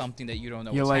causing something that you don't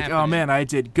know You're what's like, happening. oh man, I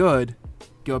did good.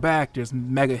 Go back, there's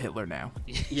Mega Hitler now.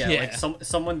 Yeah, like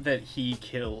someone that he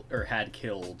killed or had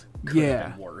killed could Yeah.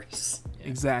 have been worse.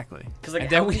 Exactly. 'Cause, like,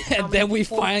 And then how many we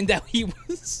people- find out he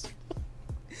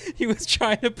was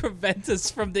trying to prevent us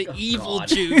from the evil God.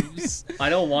 Jews. I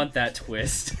don't want that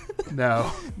twist.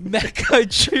 No. Mecha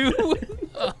Jew.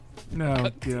 No,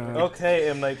 God. Okay,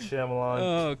 M. Night Shyamalan.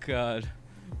 Oh god.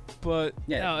 But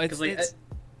Yeah, no, it's, 'cause, like, it's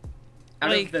Out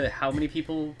like- of the how many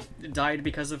people died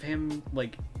because of him,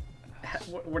 like,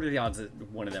 what are the odds that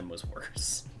one of them was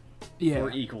worse Yeah.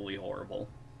 or equally horrible?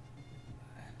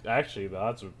 Actually, the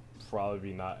odds would probably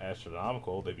be not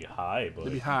astronomical. They'd be high, but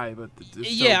It'd be high, but there's still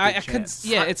yeah, a good I could. chance.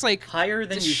 Yeah, it's like Higher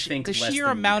than the, you think. the less sheer than you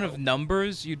amount know. of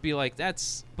numbers, you'd be like,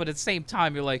 that's. But at the same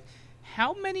time, you're like,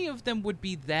 how many of them would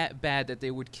be that bad that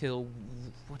they would kill?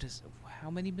 What is? How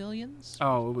many millions?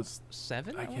 Oh, it was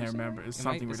 7? I wanna can't say? remember. It's Is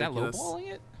something ridiculous. that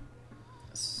lowballing it?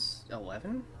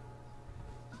 11.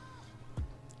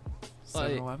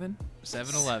 7-Eleven?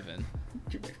 7-Eleven.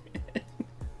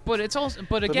 But it's also,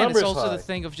 but again, it's number's also high. the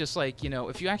thing of just like, you know,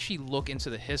 if you actually look into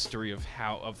the history of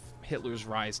Hitler's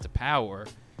rise to power,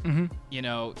 Mm-hmm. you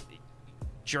know,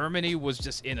 Germany was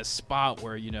just in a spot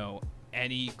where, you know,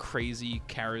 any crazy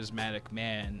charismatic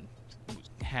man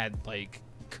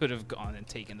could have gone and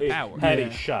taken the power. Had Yeah.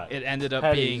 a shot. It ended up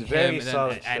Had a being very him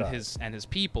solid and shot. his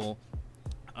people.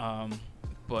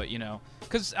 But you know,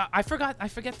 because I forget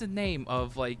the name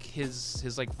of like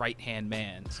his like right hand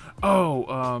man. Oh,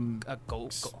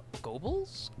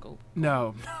 Goebbels?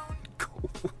 no.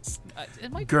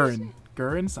 Am I Gurren.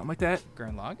 Gurren, something like that?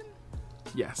 Gurren Lagann?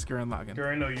 Yes, Gurren Lagann.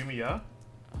 Gurren no Yumiya?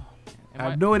 I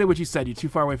have no idea what you said. You're too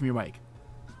far away from your mic.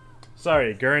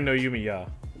 Sorry, Gurren no Yumiya.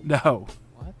 No.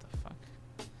 What the fuck?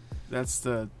 That's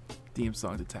the theme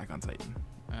song to Attack on Titan.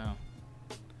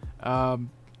 Oh.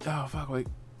 Oh, fuck, wait.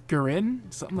 Gurren?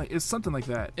 It's something like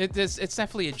that. It's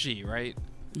definitely a G, right?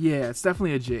 Yeah, it's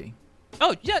definitely a G.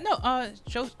 Oh yeah, no.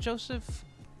 Joseph.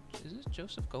 Is it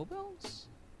Joseph Goebbels?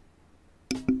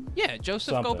 Yeah,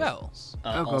 Joseph Something. Goebbels.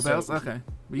 Oh, Also, Goebbels? Okay.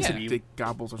 We used Yeah. to think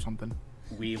Gobbles or something.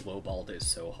 We lowballed it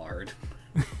so hard.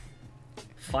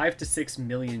 5 to 6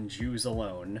 million Jews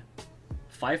alone.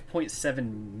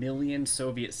 5.7 million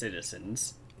Soviet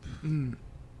citizens.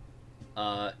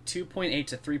 2.8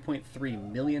 to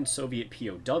 3.3 million Soviet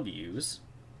POWs.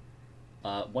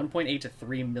 1.8 to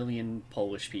 3 million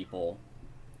Polish people.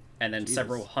 And then Jesus.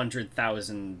 several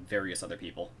 100,000 various other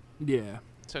people. Yeah.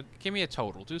 So give me a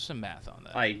total. Do some math on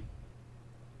that.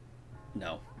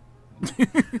 No.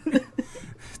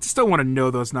 Still want to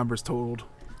know those numbers totaled.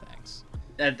 Thanks.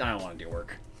 I don't want to do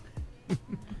work.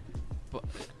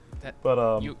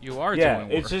 But you are yeah, doing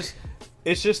work.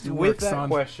 it's just You with work, that son.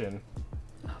 question.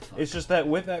 It's just that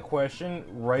with that question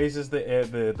raises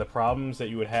the problems that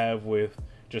you would have with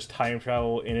just time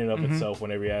travel in and of itself.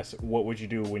 Whenever you ask, what would you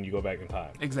do when you go back in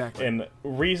time? Exactly. And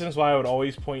reasons why I would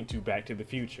always point to Back to the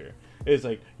Future is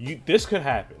like, this could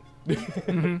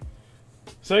happen.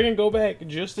 So I can go back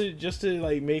just to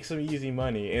like make some easy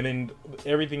money, and then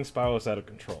everything spirals out of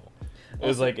control.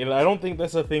 It's like, and I don't think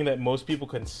that's a thing that most people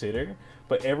consider.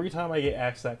 But every time I get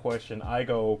asked that question, I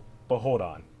go, but hold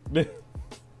on.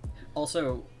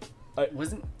 Also,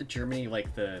 wasn't Germany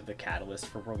like the catalyst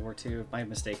for World War II? Am I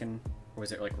mistaken? Or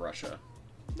was it like Russia?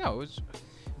 No, it was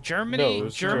Germany. No, it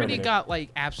was Germany Germany. got like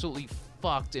absolutely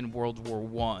fucked in World War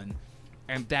One,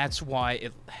 and that's why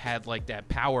it had like that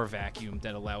power vacuum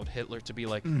that allowed Hitler to be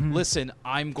like, "Listen,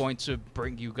 I'm going to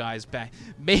bring you guys back,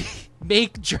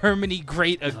 make Germany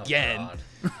great again."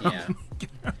 Oh, God.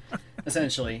 Yeah.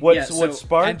 Essentially. What so,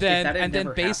 sparked? And then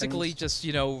never basically happened- just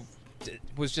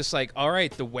was just like, all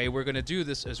right, the way we're gonna do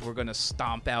this is we're gonna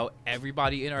stomp out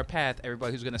everybody in our path,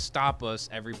 everybody who's gonna stop us,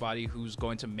 everybody who's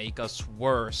going to make us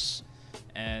worse,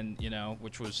 and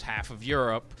which was half of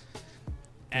Europe,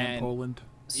 and Poland.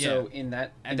 So in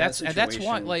that that's why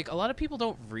situation- like a lot of people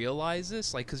don't realize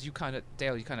this, like, because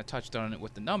Dale, you kind of touched on it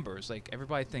with the numbers. Like,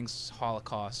 everybody thinks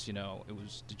Holocaust, it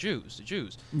was the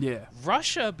Jews. Yeah.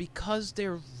 Russia, because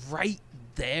they're right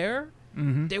there,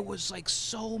 there was like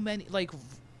so many, like,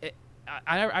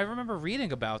 I remember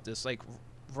reading about this, like,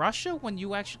 Russia, when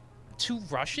you actually, to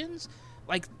Russians,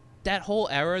 like, that whole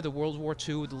era, the World War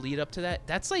II, the lead up to that,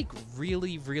 that's like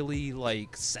really, really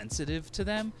like sensitive to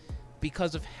them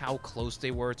because of how close they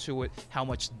were to it, how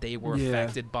much they were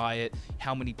affected by it,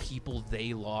 how many people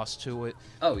they lost to it.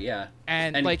 Oh yeah.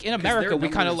 And like in 'cause America, their we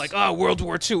kind of numbers- like, oh, World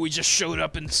War II, we just showed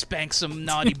up and spanked some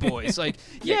naughty boys. Like,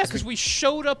 yeah, because we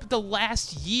showed up the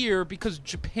last year because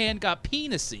Japan got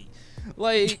penisy.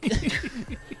 Like,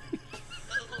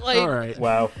 All right.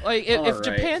 Wow. like if All right.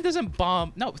 Japan doesn't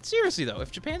bomb, no, seriously though,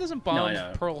 if Japan doesn't bomb I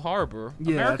know. Pearl Harbor,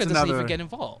 Yeah, America that's doesn't even another- get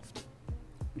involved.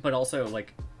 But also,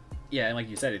 like, yeah, and like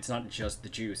you said, it's not just the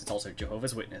Jews. It's also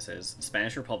Jehovah's Witnesses,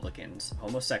 Spanish Republicans,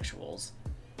 homosexuals,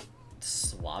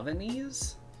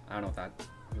 Slavanese. I don't know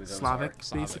who those Slavic,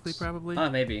 are. basically, Slavics. probably.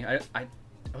 Maybe. I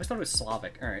always thought it was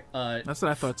Slavic. All right. That's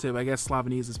what I thought too. But I guess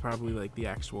Slavanese is probably like the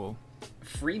actual.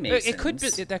 Freemasons. It could be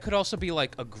that could also be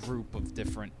like a group of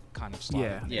different kind of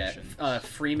Slavic Yeah. nations.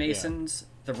 Freemasons,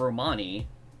 the Romani,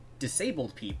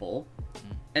 disabled people,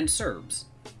 and Serbs.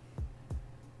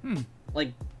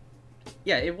 Like,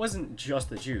 yeah, it wasn't just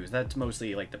the Jews. That's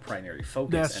mostly like the primary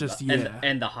focus. That's and just- the, yeah.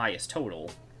 and the highest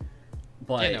total.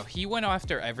 But Yeah, no, he went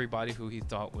after everybody who he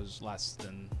thought was less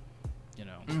than,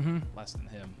 less than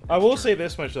him. I will say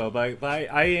this much though, like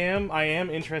I am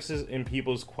interested in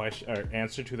people's question or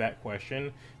answer to that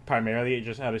question, primarily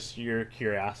just out of sheer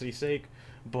curiosity's sake.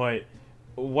 But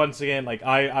once again, like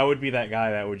I would be that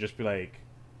guy that would just be like,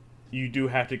 you do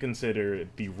have to consider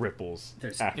the ripples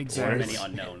there's afterwards. so Exactly. many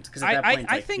unknowns. Because at that point,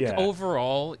 it's I like, think Yeah.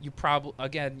 overall, you probably,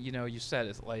 again, you said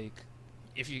it, like,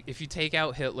 if you take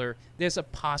out Hitler, there's a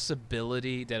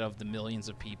possibility that of the millions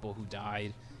of people who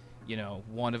died,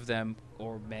 one of them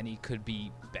or many could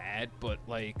be bad, but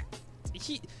like,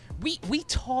 we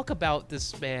talk about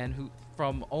this man who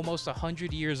from almost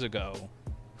 100 years ago,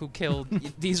 who killed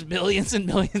these millions and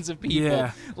millions of people.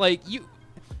 Yeah. Like,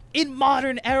 in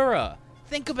modern era.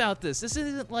 Think about this. This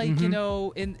isn't like, in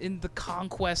the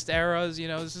conquest eras,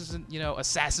 this isn't,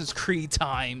 Assassin's Creed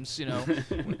times,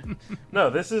 No,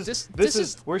 this This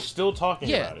is we're still talking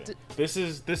Yeah, about it. This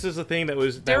is a thing that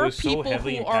was there are so people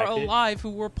heavily who are impacted. alive who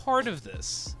were part of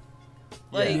this.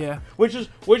 Like, Yeah. Which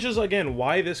is again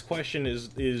why this question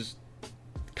is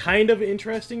kind of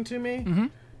interesting to me.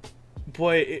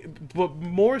 But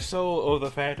more so of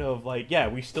the fact of like, yeah,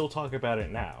 we still talk about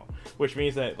it now, which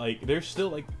means that like there's still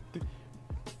like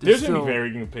there's gonna still- be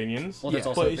varying opinions. well, there's yeah,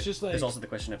 also but it's just like there's also the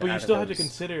question of but you out still of have to those-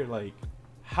 consider like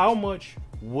how much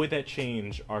would that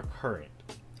change our current.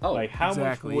 Oh, Like, how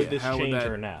exactly, much would yeah. this How would change that-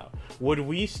 her now? Would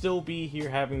we still be here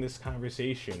having this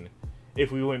conversation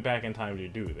if we went back in time to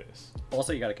do this?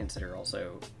 also you got to consider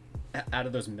also, out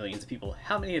of those millions of people,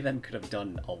 how many of them could have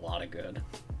done a lot of good?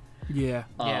 Yeah.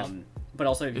 Yeah. But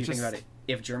also, if you It's think just- about it,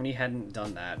 if Germany hadn't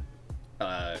done that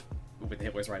with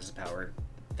Hitler's rise to power,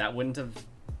 that wouldn't have.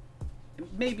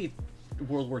 Maybe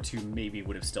World War II maybe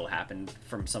would have still happened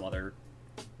from some other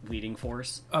leading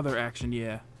force. Other action.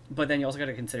 Yeah. But then you also got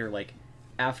to consider, like,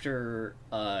 after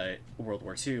World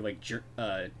War II, like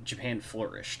Japan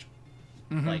flourished.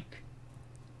 Like,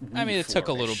 I mean, it took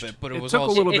a little bit, but it was took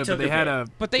also a little bit, but they had a.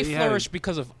 But they flourished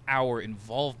because of our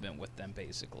involvement with them,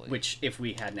 basically. Which, if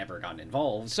we had never gotten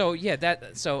involved, so yeah,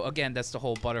 so again, that's the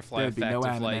whole butterfly There'd be effect no of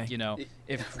anime. like, you know,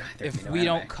 if we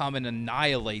don't come and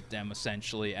annihilate them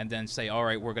essentially, and then say, all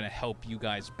right, we're gonna help you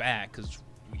guys back because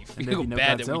we feel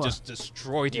bad that we just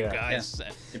destroyed you guys.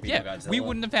 Yeah, no we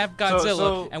wouldn't have had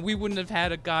Godzilla, and we wouldn't have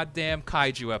had a goddamn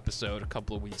kaiju episode a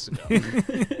couple of weeks ago.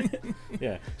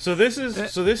 Yeah. So this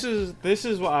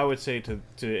is what I would say to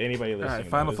anybody listening. All right,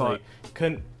 final thought.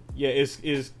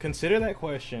 Is consider that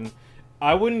question.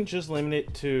 I wouldn't just limit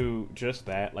it to just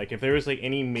that. Like, if there was like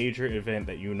any major event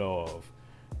that you know of,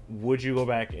 would you go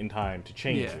back in time to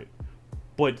change it?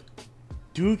 But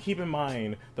do keep in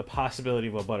mind the possibility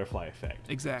of a butterfly effect.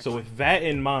 Exactly. So with that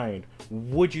in mind,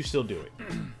 would you still do it?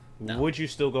 No. Would you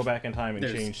still go back in time and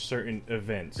change certain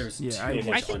events? I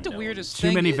think the weirdest too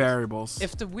thing many is, variables.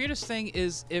 If the weirdest thing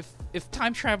is if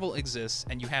time travel exists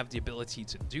and you have the ability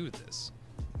to do this,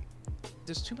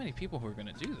 there's too many people who are going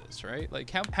to do this, right? Like,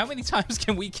 how many times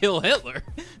can we kill Hitler?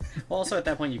 Well, also at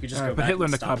that point you could just go back Hitler and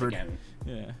in the stop cupboard. again.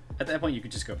 Yeah. At that point you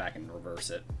could just go back and reverse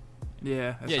it.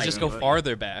 Yeah. Just go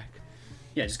farther back.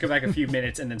 Yeah, just go back a few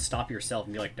minutes and then stop yourself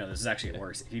and be like, no, this is actually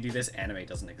worse. If you do this, anime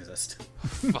doesn't exist.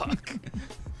 Fuck.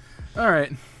 All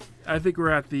right. I think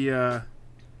we're at the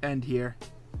end here.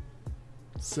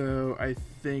 So I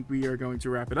think we are going to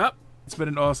wrap it up. It's been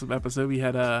an awesome episode. We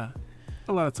had a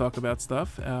lot of talk about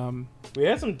stuff. We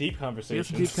had some deep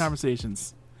conversations.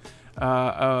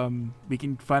 We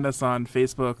can find us on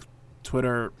Facebook,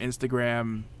 Twitter,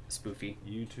 Instagram, Spoofy,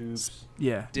 YouTube,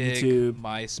 Dig, YouTube,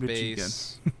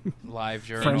 MySpace,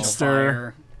 LiveJournal,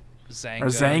 Friendster, Zanga. Or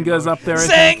Zanga's up there.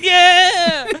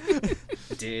 Zanga!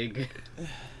 Dig.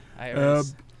 So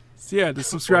yeah, just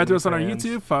subscribe to us on our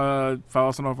YouTube. Follow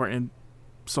us on all of our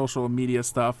social media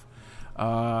stuff.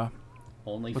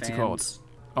 What's it called?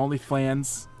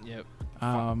 OnlyFans. Yep.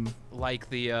 Like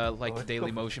the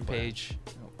Daily Motion page.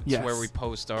 Yes. It's where we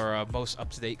post our most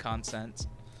up-to-date content.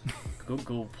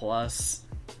 Google Plus.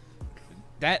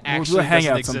 That actually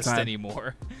doesn't exist sometime.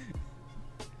 anymore.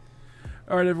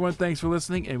 All right, everyone. Thanks for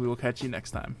listening, and we will catch you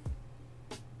next time.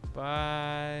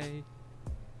 Bye.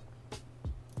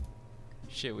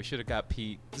 Shit, we should have got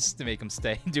Pete just to make him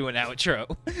stay and do an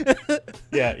outro.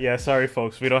 Yeah, sorry,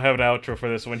 folks. We don't have an outro for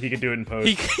this one. He can do it in post.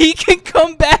 He can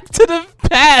come back to the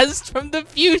past from the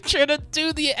future to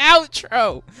do the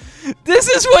outro. This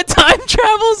is what time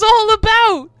travel's all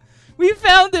about. We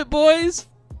found it, boys.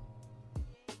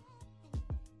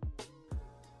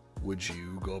 Would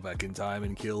you go back in time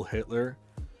and kill Hitler?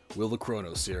 Will the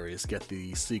Chrono series get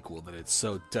the sequel that it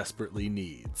so desperately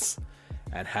needs?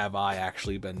 And have I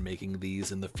actually been making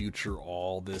these in the future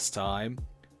all this time?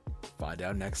 Find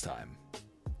out next time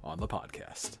on the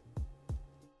podcast.